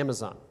 on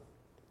Amazon.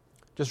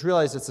 Just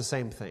realize it's the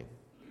same thing.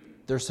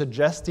 They're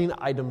suggesting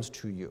items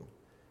to you.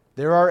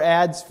 There are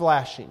ads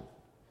flashing.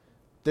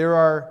 There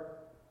are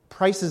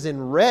prices in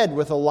red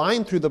with a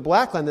line through the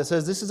black line that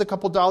says this is a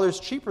couple dollars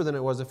cheaper than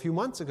it was a few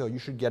months ago. You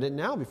should get it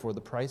now before the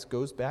price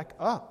goes back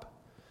up.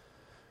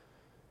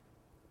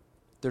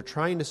 They're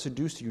trying to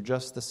seduce you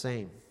just the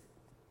same.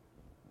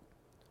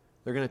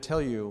 They're going to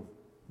tell you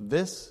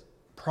this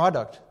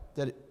product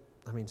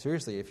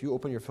seriously, if you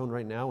open your phone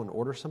right now and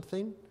order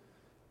something,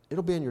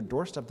 it'll be on your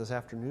doorstep this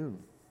afternoon.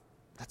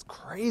 That's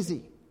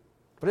crazy.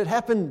 But it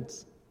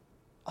happens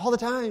all the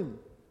time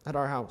at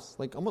our house,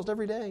 like almost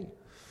every day.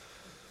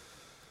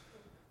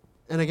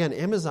 And again,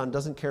 Amazon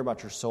doesn't care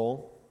about your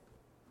soul.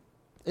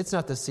 It's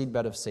not the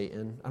seedbed of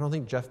Satan. I don't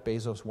think Jeff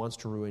Bezos wants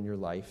to ruin your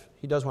life.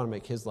 He does want to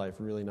make his life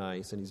really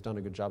nice, and he's done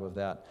a good job of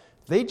that.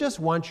 They just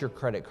want your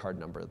credit card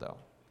number, though.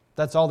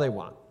 That's all they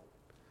want.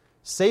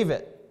 Save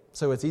it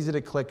so it's easy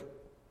to click,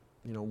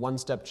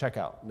 one-step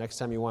checkout next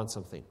time you want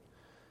something.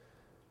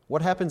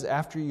 What happens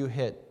after you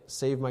hit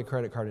save my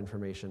credit card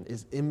information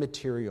is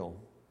immaterial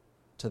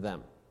to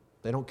them.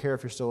 They don't care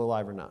if you're still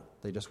alive or not.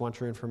 They just want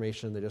your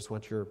information. They just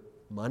want your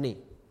money.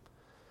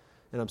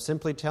 And I'm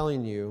simply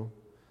telling you,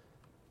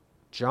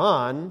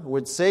 John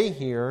would say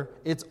here,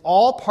 it's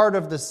all part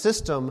of the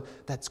system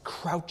that's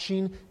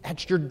crouching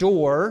at your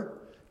door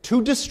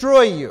to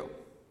destroy you,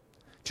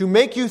 to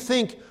make you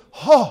think,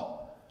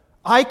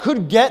 I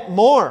could get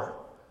more.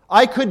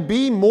 I could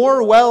be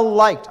more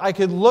well-liked. I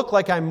could look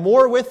like I'm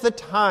more with the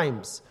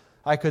times.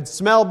 I could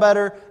smell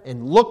better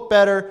and look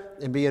better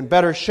and be in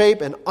better shape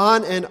and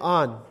on and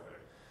on.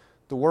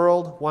 The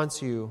world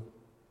wants you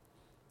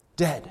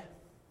dead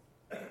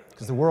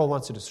because the world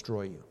wants to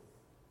destroy you.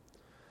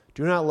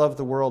 Do not love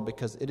the world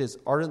because it is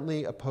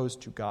ardently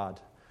opposed to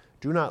God.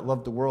 Do not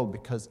love the world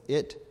because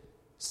it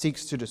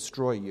seeks to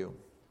destroy you.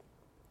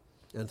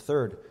 And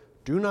third,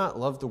 do not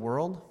love the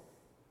world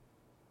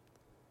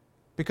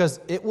because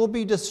it will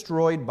be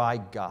destroyed by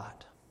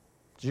God.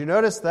 Did you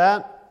notice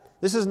that?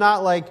 This is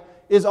not like,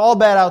 it's all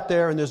bad out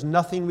there and there's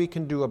nothing we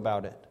can do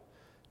about it.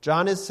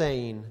 John is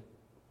saying,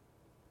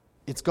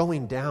 it's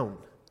going down.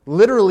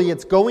 Literally,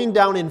 it's going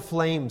down in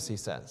flames, he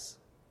says.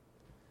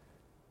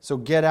 So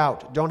get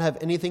out. Don't have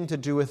anything to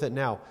do with it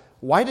now.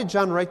 Why did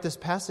John write this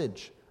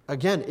passage?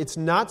 Again, it's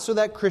not so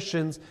that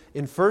Christians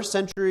in first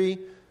century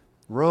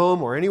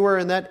Rome or anywhere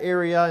in that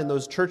area, in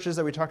those churches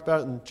that we talked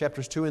about in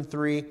chapters 2 and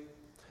 3,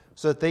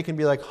 so that they can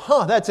be like,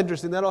 that's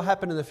interesting, that'll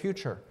happen in the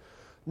future.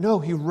 No,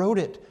 he wrote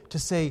it to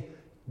say,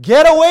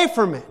 get away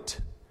from it.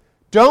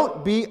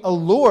 Don't be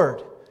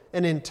allured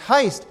and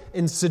enticed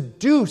and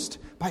seduced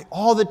by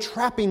all the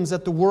trappings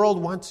that the world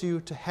wants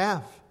you to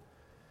have.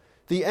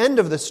 The end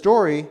of the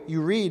story,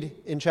 you read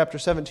in chapter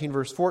 17,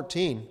 verse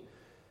 14,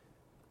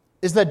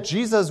 is that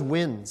Jesus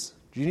wins.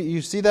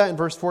 You see that in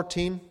verse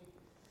 14?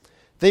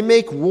 They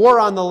make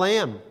war on the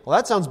Lamb. Well,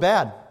 that sounds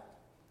bad.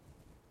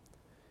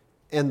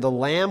 And the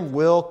Lamb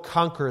will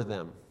conquer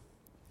them.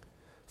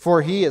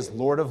 For he is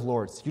Lord of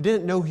Lords. You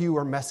didn't know who you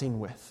were messing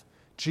with.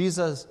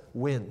 Jesus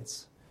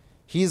wins.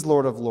 He's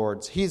Lord of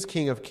Lords. He's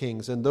King of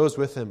Kings. And those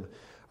with him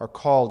are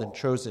called and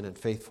chosen and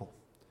faithful.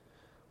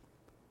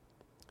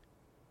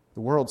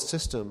 The world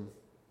system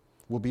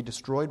will be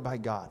destroyed by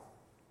God.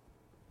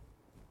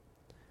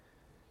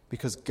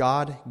 Because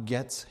God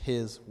gets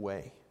his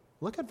way.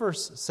 Look at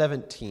verse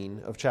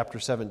 17 of chapter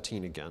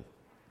 17 again.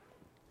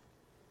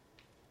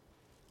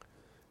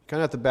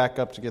 Kind of have to back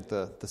up to get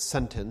the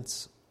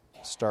sentence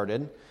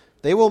started.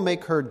 They will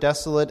make her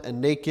desolate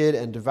and naked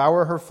and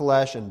devour her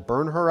flesh and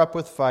burn her up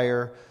with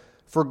fire,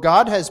 for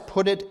God has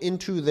put it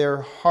into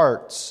their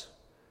hearts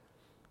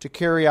to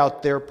carry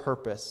out their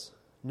purpose.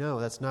 No,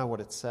 that's not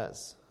what it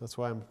says. That's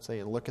why I'm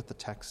saying look at the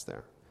text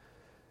there.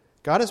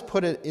 God has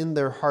put it in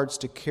their hearts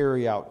to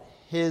carry out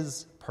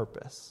his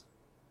purpose.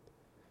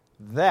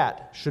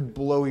 That should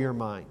blow your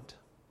mind.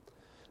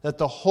 That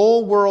the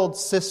whole world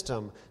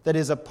system that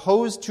is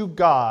opposed to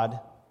God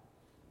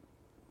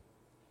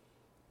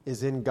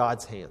is in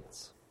God's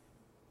hands.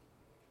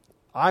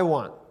 I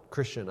want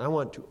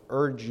to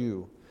urge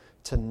you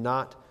to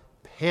not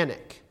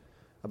panic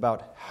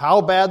about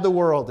how bad the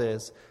world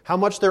is, how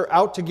much they're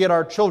out to get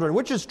our children,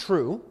 which is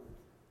true,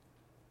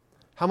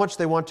 how much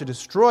they want to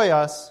destroy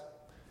us,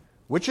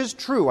 which is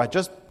true.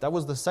 That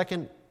was the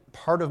second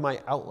part of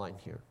my outline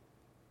here.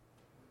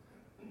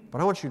 But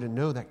I want you to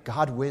know that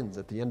God wins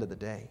at the end of the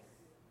day.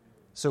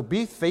 So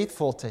be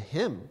faithful to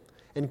him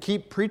and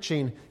keep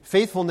preaching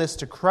faithfulness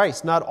to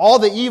Christ. Not all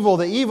the evil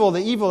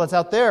that's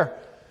out there.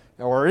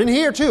 Or in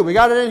here too. We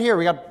got it in here.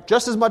 We got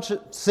just as much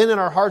sin in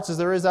our hearts as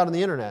there is out on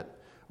the internet.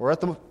 Or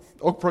at the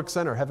Oak Brook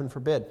Center, heaven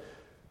forbid.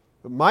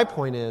 But my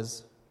point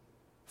is,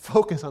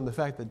 focus on the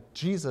fact that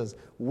Jesus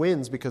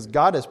wins because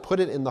God has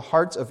put it in the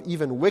hearts of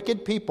even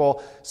wicked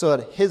people so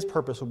that his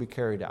purpose will be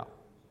carried out.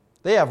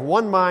 They have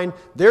one mind,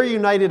 they're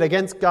united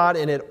against God,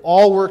 and it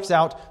all works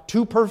out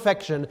to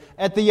perfection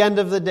at the end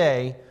of the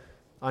day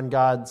on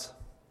God's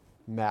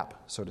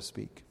map, so to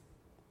speak.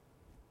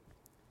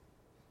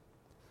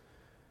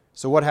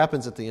 So what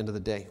happens at the end of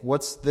the day?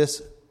 What's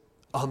this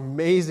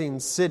amazing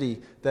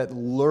city that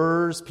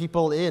lures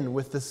people in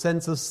with the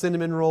sense of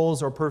cinnamon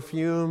rolls or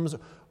perfumes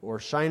or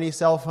shiny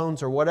cell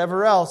phones or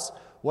whatever else?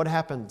 What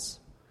happens?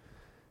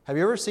 Have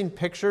you ever seen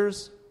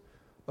pictures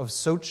of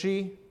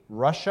Sochi,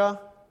 Russia?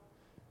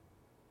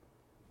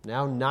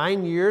 Now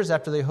 9 years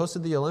after they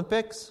hosted the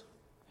Olympics? Do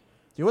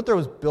you know what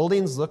those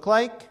buildings look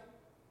like?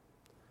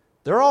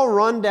 They're all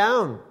run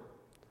down.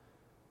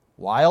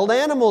 Wild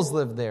animals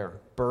live there.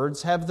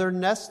 Birds have their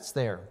nests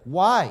there.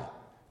 Why?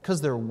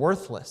 Because they're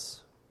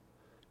worthless.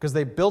 Because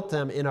they built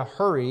them in a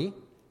hurry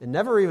and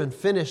never even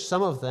finished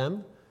some of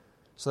them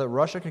so that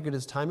Russia could get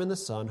its time in the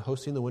sun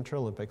hosting the Winter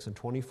Olympics in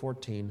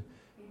 2014,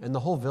 and the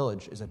whole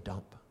village is a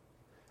dump.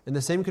 And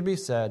the same could be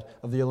said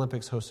of the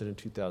Olympics hosted in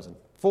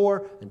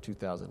 2004, and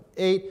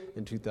 2008,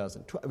 and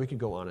 2012. We could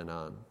go on and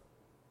on.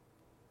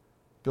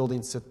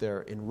 Buildings sit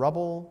there in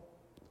rubble.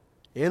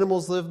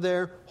 Animals live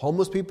there.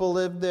 Homeless people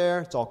live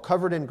there. It's all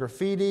covered in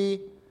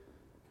graffiti.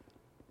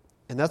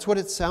 And that's what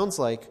it sounds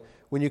like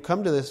when you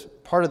come to this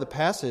part of the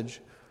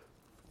passage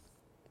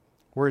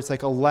where it's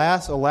like,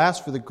 alas, alas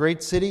for the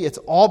great city. It's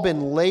all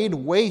been laid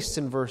waste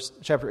in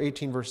chapter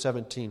 18, verse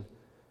 17.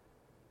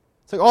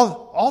 It's like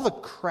all the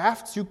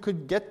crafts you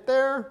could get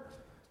there,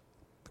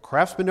 the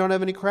craftsmen don't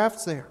have any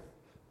crafts there.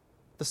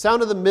 The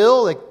sound of the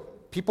mill, like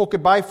people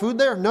could buy food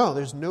there? No,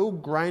 there's no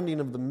grinding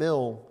of the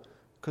mill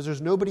because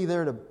there's nobody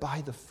there to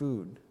buy the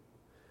food.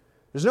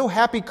 There's no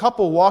happy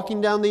couple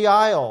walking down the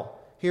aisle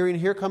hearing,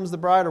 "Here comes the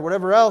bride," or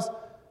whatever else,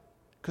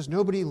 because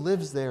nobody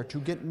lives there to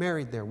get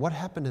married there. What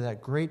happened to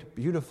that great,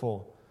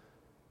 beautiful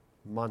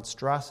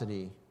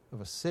monstrosity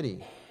of a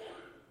city?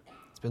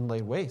 It's been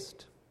laid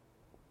waste.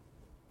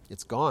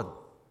 It's gone.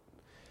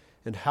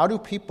 And how do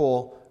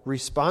people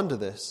respond to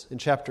this? In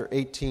chapter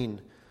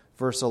 18,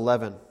 verse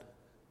 11.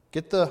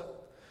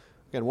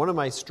 Again, one of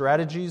my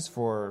strategies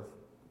for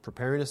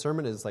preparing a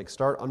sermon is like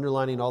start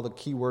underlining all the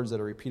key words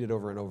that are repeated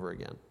over and over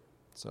again.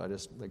 So I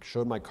just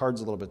showed my cards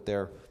a little bit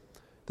there.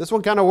 This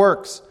one kind of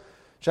works.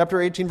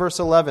 Chapter 18, verse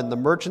 11, the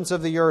merchants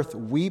of the earth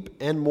weep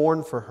and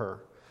mourn for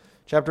her.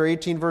 Chapter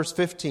 18, verse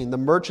 15, the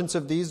merchants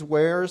of these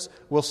wares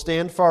will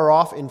stand far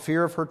off in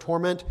fear of her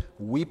torment,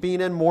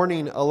 weeping and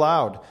mourning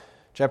aloud.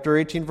 Chapter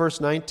 18, verse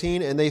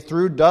 19, and they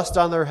threw dust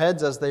on their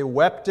heads as they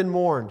wept and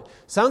mourned.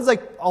 Sounds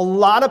like a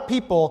lot of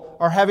people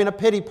are having a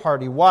pity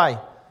party. Why?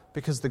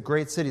 Because the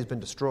great city has been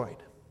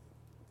destroyed.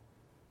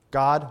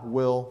 God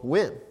will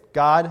win.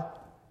 God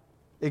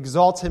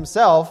exalts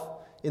himself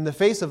in the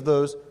face of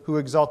those who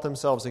exalt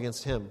themselves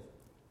against him.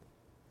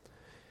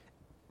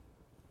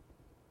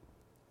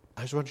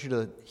 I just want you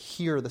to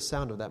hear the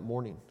sound of that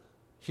mourning.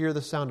 Hear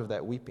the sound of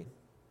that weeping.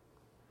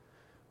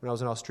 When I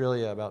was in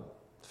Australia about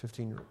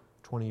 15 or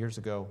 20 years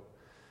ago,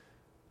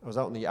 I was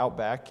out in the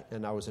outback,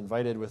 and I was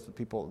invited with the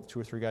people, 2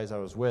 or 3 guys I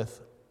was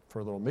with,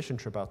 for a little mission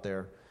trip out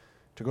there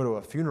to go to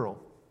a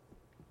funeral.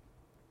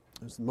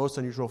 It was the most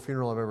unusual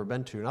funeral I've ever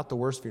been to. Not the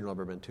worst funeral I've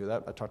ever been to.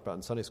 That I talked about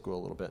in Sunday school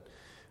a little bit,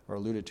 or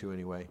alluded to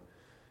anyway.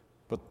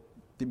 But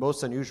the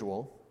most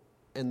unusual,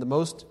 and the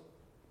most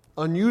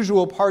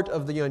unusual part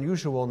of the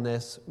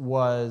unusualness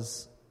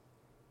was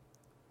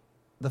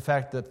the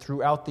fact that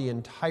throughout the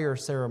entire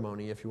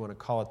ceremony, if you want to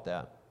call it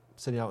that,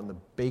 sitting out in the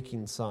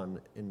baking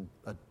sun in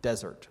a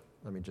desert,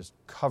 just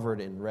covered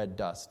in red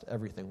dust,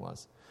 everything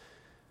was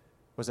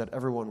that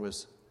everyone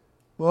was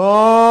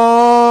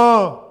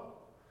 "Whoa!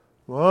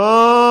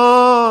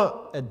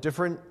 Whoa!" at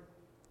different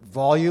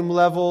volume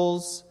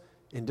levels,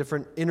 in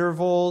different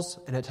intervals,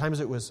 and at times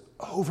it was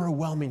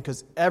overwhelming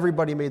because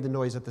everybody made the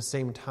noise at the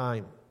same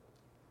time.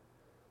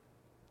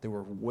 They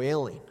were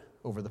wailing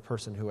over the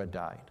person who had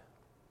died.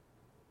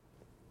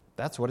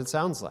 That's what it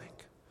sounds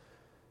like.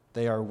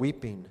 They are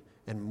weeping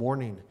and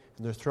mourning,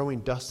 and they're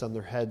throwing dust on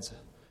their heads,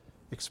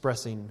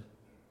 expressing,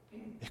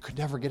 it could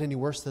never get any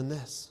worse than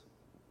this.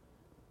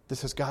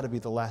 This has got to be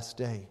the last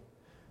day,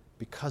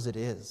 because it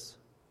is.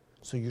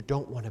 So you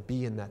don't want to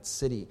be in that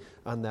city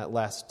on that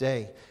last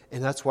day.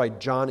 And that's why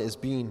John is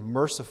being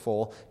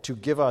merciful to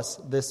give us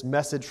this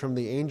message from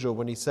the angel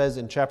when he says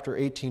in chapter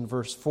 18,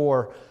 verse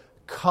 4,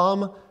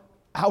 "Come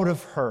out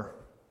of her,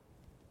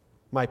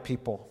 my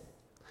people."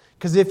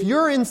 Because if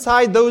you're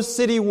inside those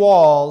city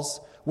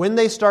walls, when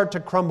they start to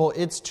crumble,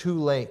 it's too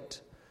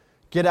late.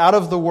 Get out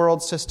of the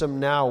world system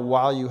now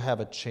while you have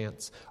a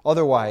chance.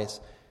 Otherwise,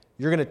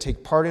 you're going to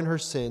take part in her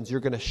sins.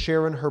 You're going to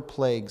share in her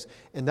plagues.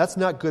 And that's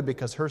not good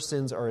because her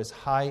sins are as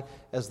high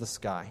as the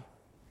sky.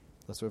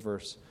 That's what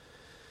verse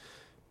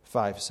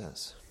 5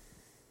 says.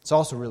 It's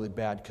also really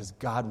bad because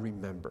God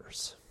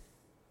remembers.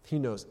 He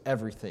knows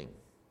everything.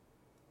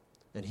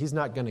 And he's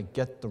not going to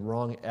get the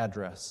wrong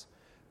address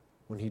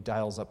when he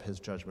dials up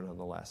his judgment on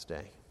the last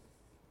day.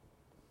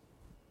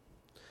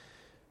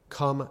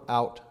 Come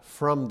out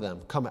from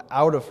them. Come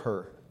out of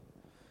her,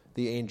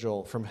 the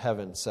angel from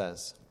heaven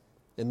says.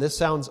 And this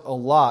sounds a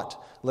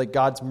lot like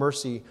God's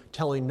mercy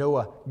telling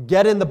Noah,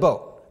 get in the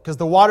boat, because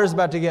the water's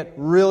about to get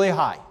really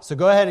high. So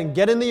go ahead and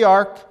get in the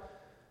ark,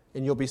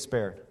 and you'll be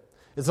spared.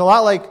 It's a lot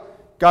like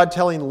God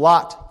telling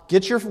Lot,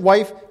 get your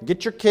wife,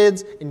 get your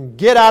kids, and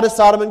get out of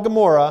Sodom and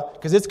Gomorrah,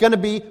 because it's going to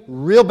be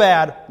real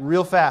bad,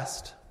 real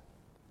fast.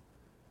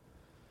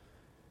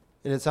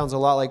 And it sounds a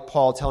lot like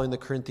Paul telling the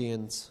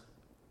Corinthians,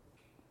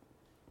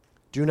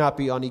 do not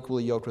be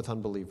unequally yoked with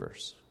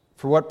unbelievers.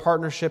 For what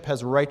partnership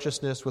has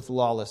righteousness with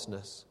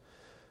lawlessness?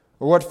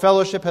 Or what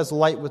fellowship has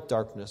light with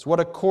darkness?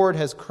 What accord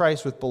has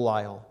Christ with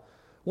Belial?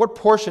 What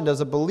portion does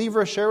a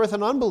believer share with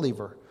an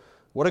unbeliever?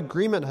 What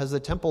agreement has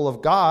the temple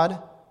of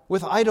God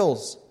with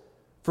idols?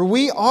 For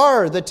we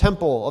are the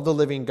temple of the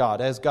living God.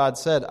 As God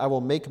said, I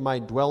will make my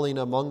dwelling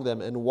among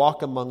them and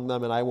walk among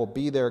them, and I will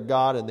be their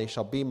God, and they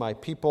shall be my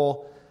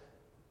people.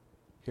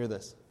 Hear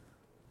this.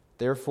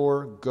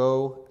 Therefore,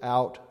 go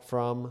out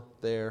from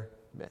their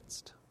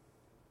midst.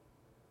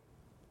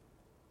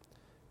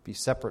 Be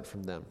separate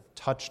from them.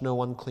 Touch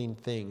no unclean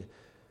thing,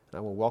 and I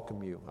will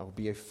welcome you. I will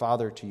be a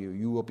father to you.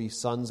 You will be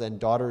sons and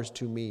daughters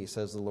to me,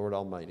 says the Lord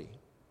Almighty.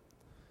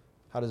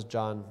 How does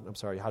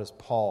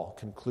Paul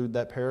conclude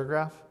that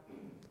paragraph?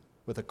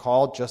 With a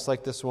call just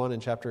like this one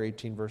in chapter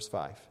 18, verse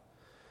 5.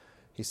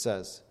 He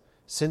says,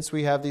 since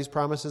we have these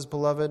promises,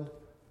 beloved,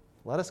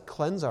 let us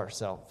cleanse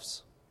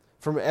ourselves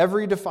from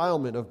every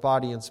defilement of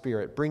body and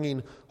spirit,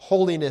 bringing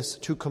holiness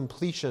to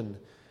completion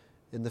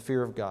in the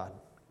fear of God.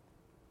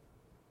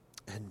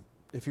 And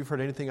if you've heard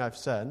anything I've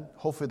said,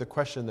 hopefully the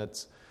question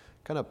that's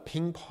kind of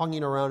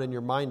ping-ponging around in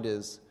your mind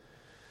is,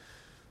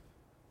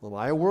 am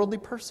I a worldly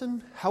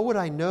person? How would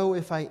I know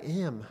if I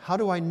am? How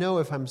do I know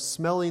if I'm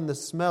smelling the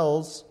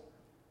smells?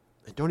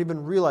 I don't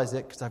even realize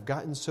it because I've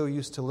gotten so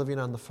used to living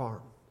on the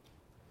farm.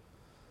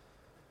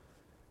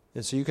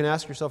 And so you can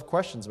ask yourself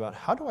questions about,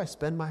 how do I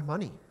spend my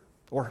money?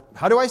 Or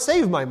how do I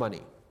save my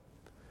money?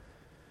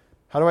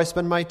 How do I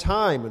spend my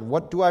time? And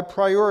what do I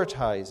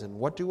prioritize? And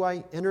what do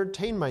I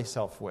entertain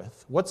myself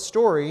with? What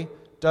story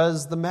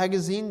does the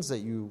magazines that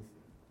you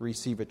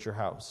receive at your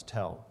house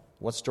tell?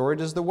 What story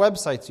does the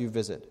websites you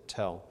visit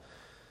tell?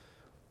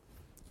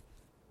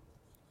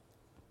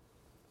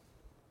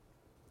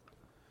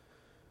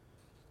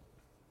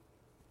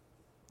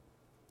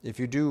 If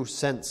you do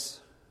sense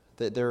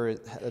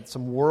that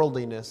some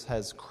worldliness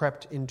has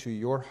crept into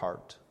your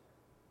heart,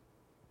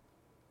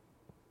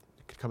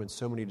 it could come in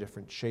so many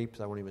different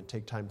shapes. I won't even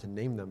take time to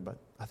name them, but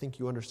I think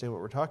you understand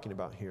what we're talking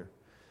about here.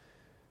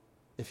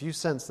 If you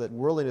sense that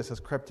worldliness has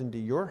crept into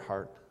your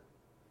heart,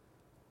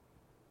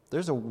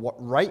 there's a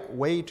right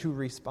way to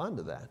respond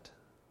to that.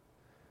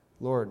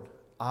 Lord,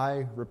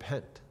 I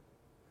repent.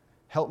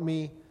 Help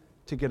me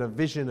to get a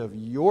vision of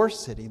your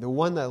city, the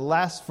one that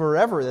lasts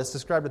forever, that's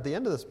described at the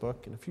end of this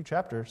book in a few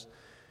chapters,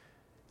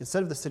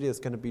 instead of the city that's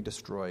going to be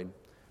destroyed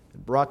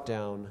and brought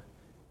down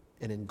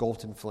and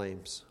engulfed in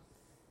flames.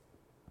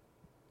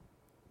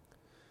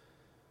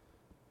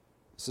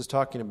 This is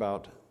talking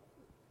about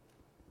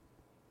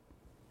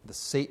the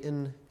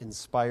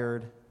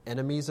Satan-inspired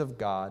enemies of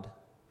God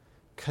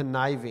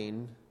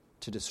conniving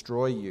to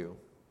destroy you.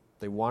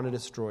 They want to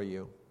destroy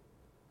you.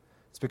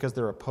 It's because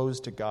they're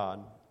opposed to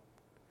God.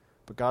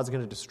 But God's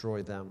going to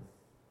destroy them.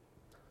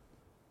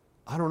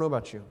 I don't know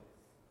about you.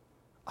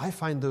 I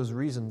find those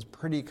reasons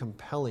pretty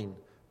compelling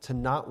to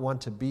not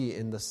want to be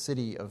in the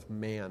city of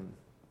man,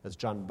 as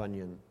John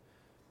Bunyan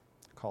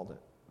called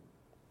it.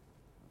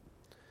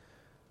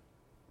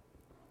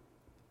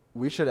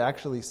 We should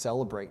actually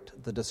celebrate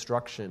the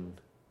destruction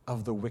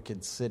of the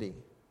wicked city,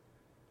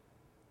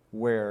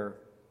 where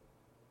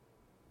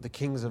the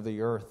kings of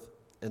the earth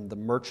and the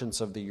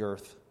merchants of the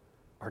earth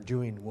are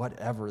doing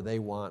whatever they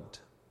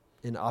want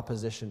in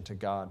opposition to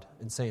God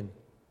and saying,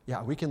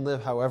 yeah, we can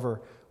live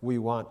however we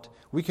want.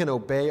 We can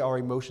obey our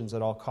emotions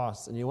at all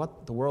costs. And you know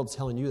what? The world's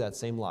telling you that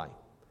same lie.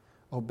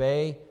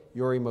 Obey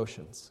your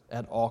emotions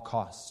at all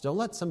costs. Don't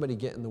let somebody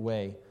get in the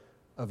way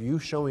of you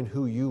showing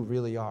who you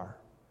really are.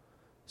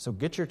 So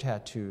get your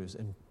tattoos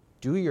and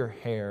do your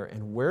hair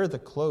and wear the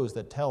clothes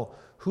that tell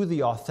who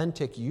the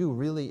authentic you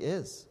really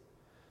is.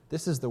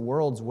 This is the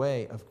world's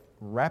way of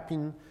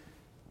wrapping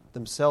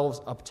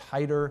themselves up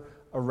tighter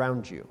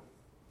around you.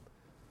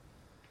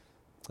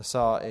 I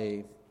saw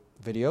a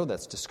video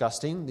that's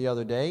disgusting the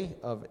other day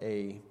of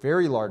a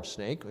very large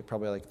snake,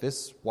 probably like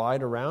this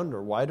wide around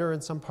or wider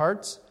in some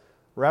parts,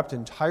 wrapped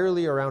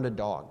entirely around a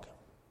dog.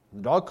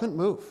 The dog couldn't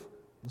move.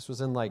 This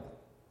was in like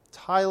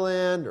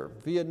Thailand or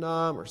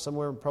Vietnam or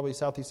somewhere, probably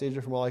Southeast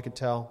Asia from all I could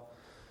tell.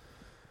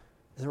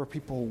 And there were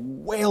people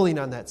wailing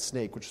on that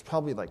snake, which was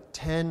probably like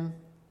 10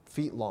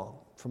 feet long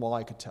from all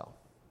I could tell.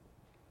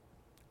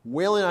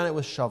 Wailing on it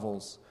with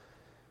shovels.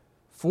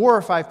 4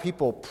 or 5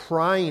 people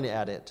prying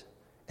at it.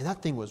 And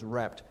that thing was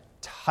wrapped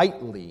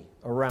tightly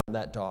around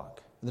that dog.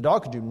 And the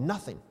dog could do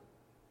nothing.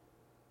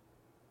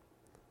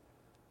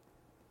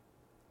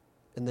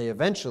 And they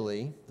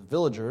eventually, the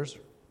villagers,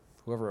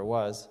 whoever it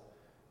was,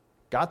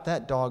 got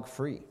that dog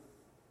free.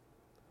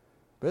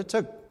 But it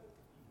took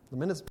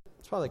minutes.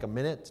 It's probably like a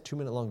minute to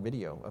 2-minute long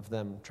video of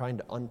them trying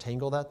to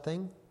untangle that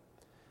thing.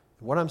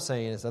 And what I'm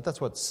saying is that that's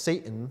what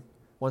Satan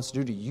wants to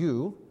do to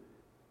you,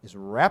 is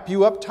wrap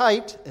you up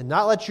tight and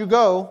not let you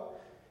go.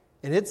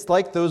 And it's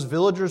like those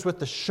villagers with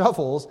the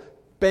shovels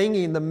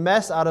banging the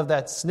mess out of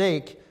that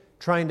snake,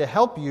 trying to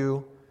help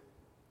you.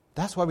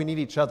 That's why we need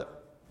each other.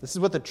 This is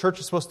what the church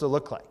is supposed to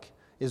look like,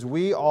 is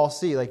we all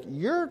see, like,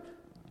 you're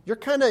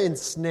kind of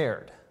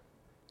ensnared.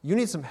 You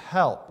need some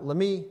help. Let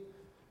me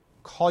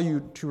call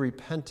you to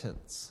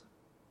repentance.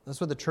 That's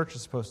what the church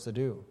is supposed to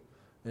do.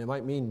 And it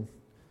might mean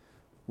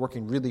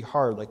working really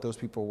hard like those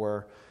people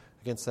were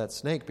against that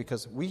snake,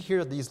 because we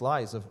hear these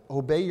lies of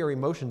obey your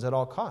emotions at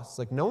all costs.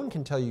 Like, no one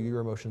can tell you your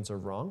emotions are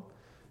wrong.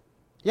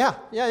 Yeah,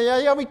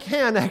 we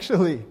can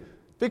actually,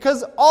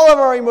 because all of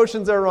our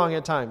emotions are wrong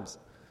at times.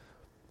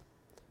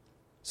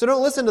 So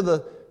don't listen to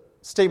the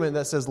statement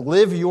that says,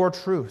 live your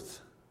truth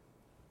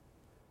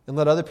and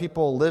let other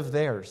people live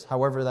theirs,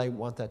 however they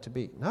want that to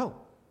be. No,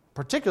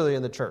 particularly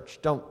in the church.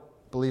 Don't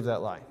believe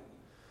that lie.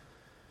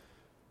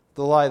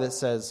 The lie that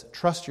says,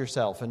 trust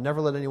yourself and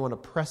never let anyone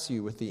oppress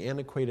you with the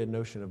antiquated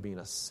notion of being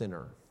a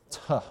sinner.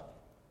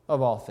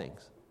 Of all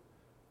things.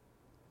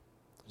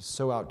 It's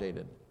so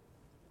outdated.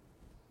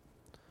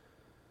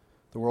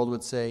 The world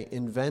would say,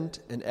 invent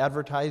and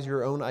advertise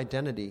your own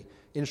identity.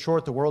 In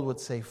short, the world would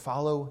say,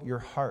 follow your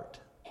heart.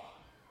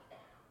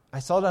 I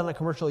saw it on a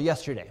commercial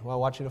yesterday while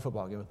watching a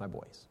football game with my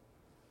boys.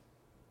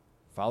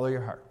 Follow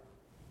your heart.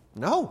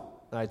 No.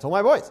 And I told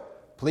my boys,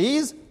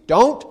 please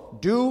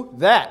don't do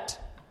that.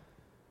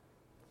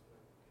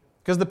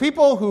 Because the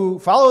people who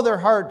follow their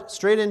heart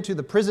straight into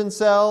the prison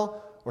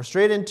cell or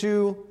straight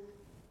into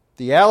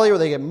the alley where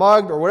they get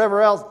mugged or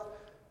whatever else,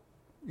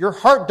 your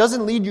heart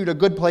doesn't lead you to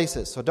good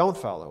places, so don't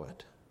follow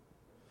it.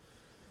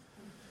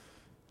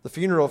 The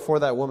funeral for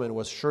that woman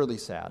was surely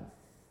sad,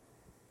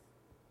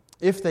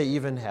 if they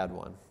even had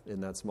one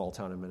in that small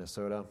town in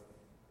Minnesota.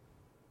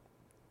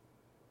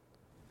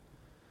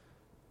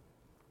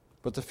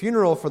 But the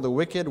funeral for the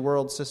wicked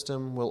world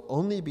system will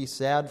only be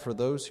sad for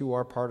those who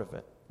are part of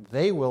it.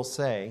 They will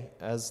say,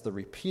 as the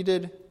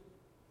repeated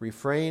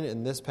refrain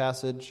in this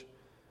passage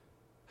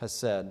has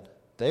said,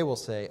 they will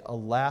say,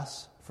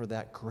 alas for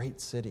that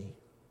great city.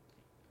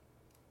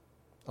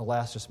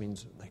 Alas just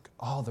means like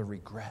all the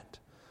regret,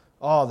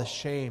 all the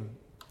shame.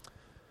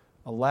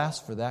 Alas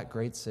for that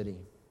great city.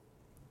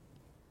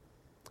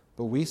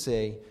 But we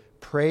say,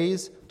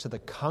 praise to the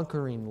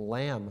conquering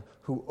Lamb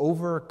who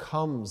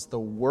overcomes the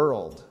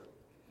world.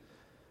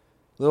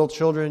 Little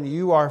children,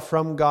 you are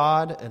from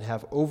God and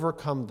have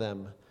overcome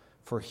them,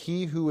 for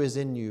he who is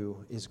in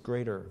you is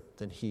greater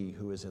than he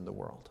who is in the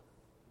world.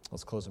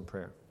 Let's close in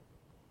prayer.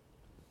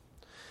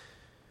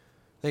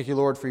 Thank you,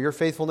 Lord, for your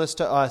faithfulness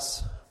to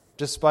us,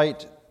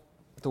 despite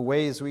the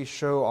ways we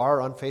show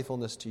our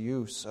unfaithfulness to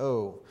you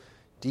so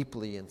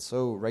deeply and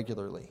so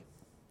regularly.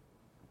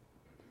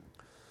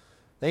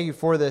 Thank you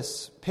for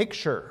this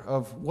picture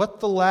of what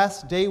the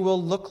last day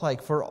will look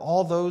like for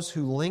all those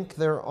who link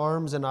their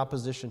arms in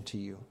opposition to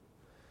you.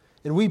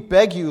 And we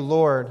beg you,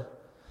 Lord,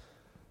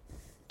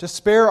 to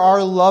spare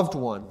our loved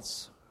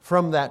ones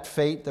from that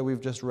fate that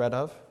we've just read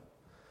of,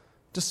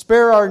 to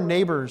spare our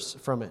neighbors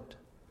from it,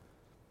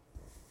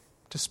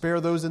 to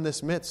spare those in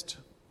this midst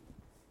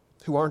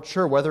who aren't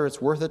sure whether it's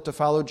worth it to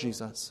follow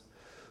Jesus,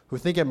 who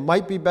think it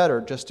might be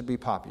better just to be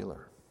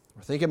popular,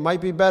 or think it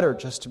might be better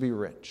just to be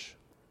rich.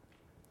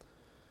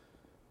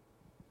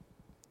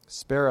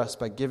 Spare us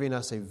by giving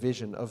us a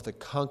vision of the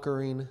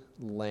conquering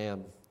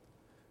Lamb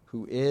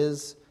who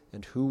is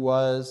and who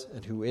was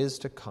and who is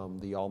to come,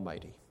 the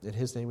Almighty. In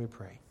his name we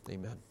pray.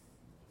 Amen.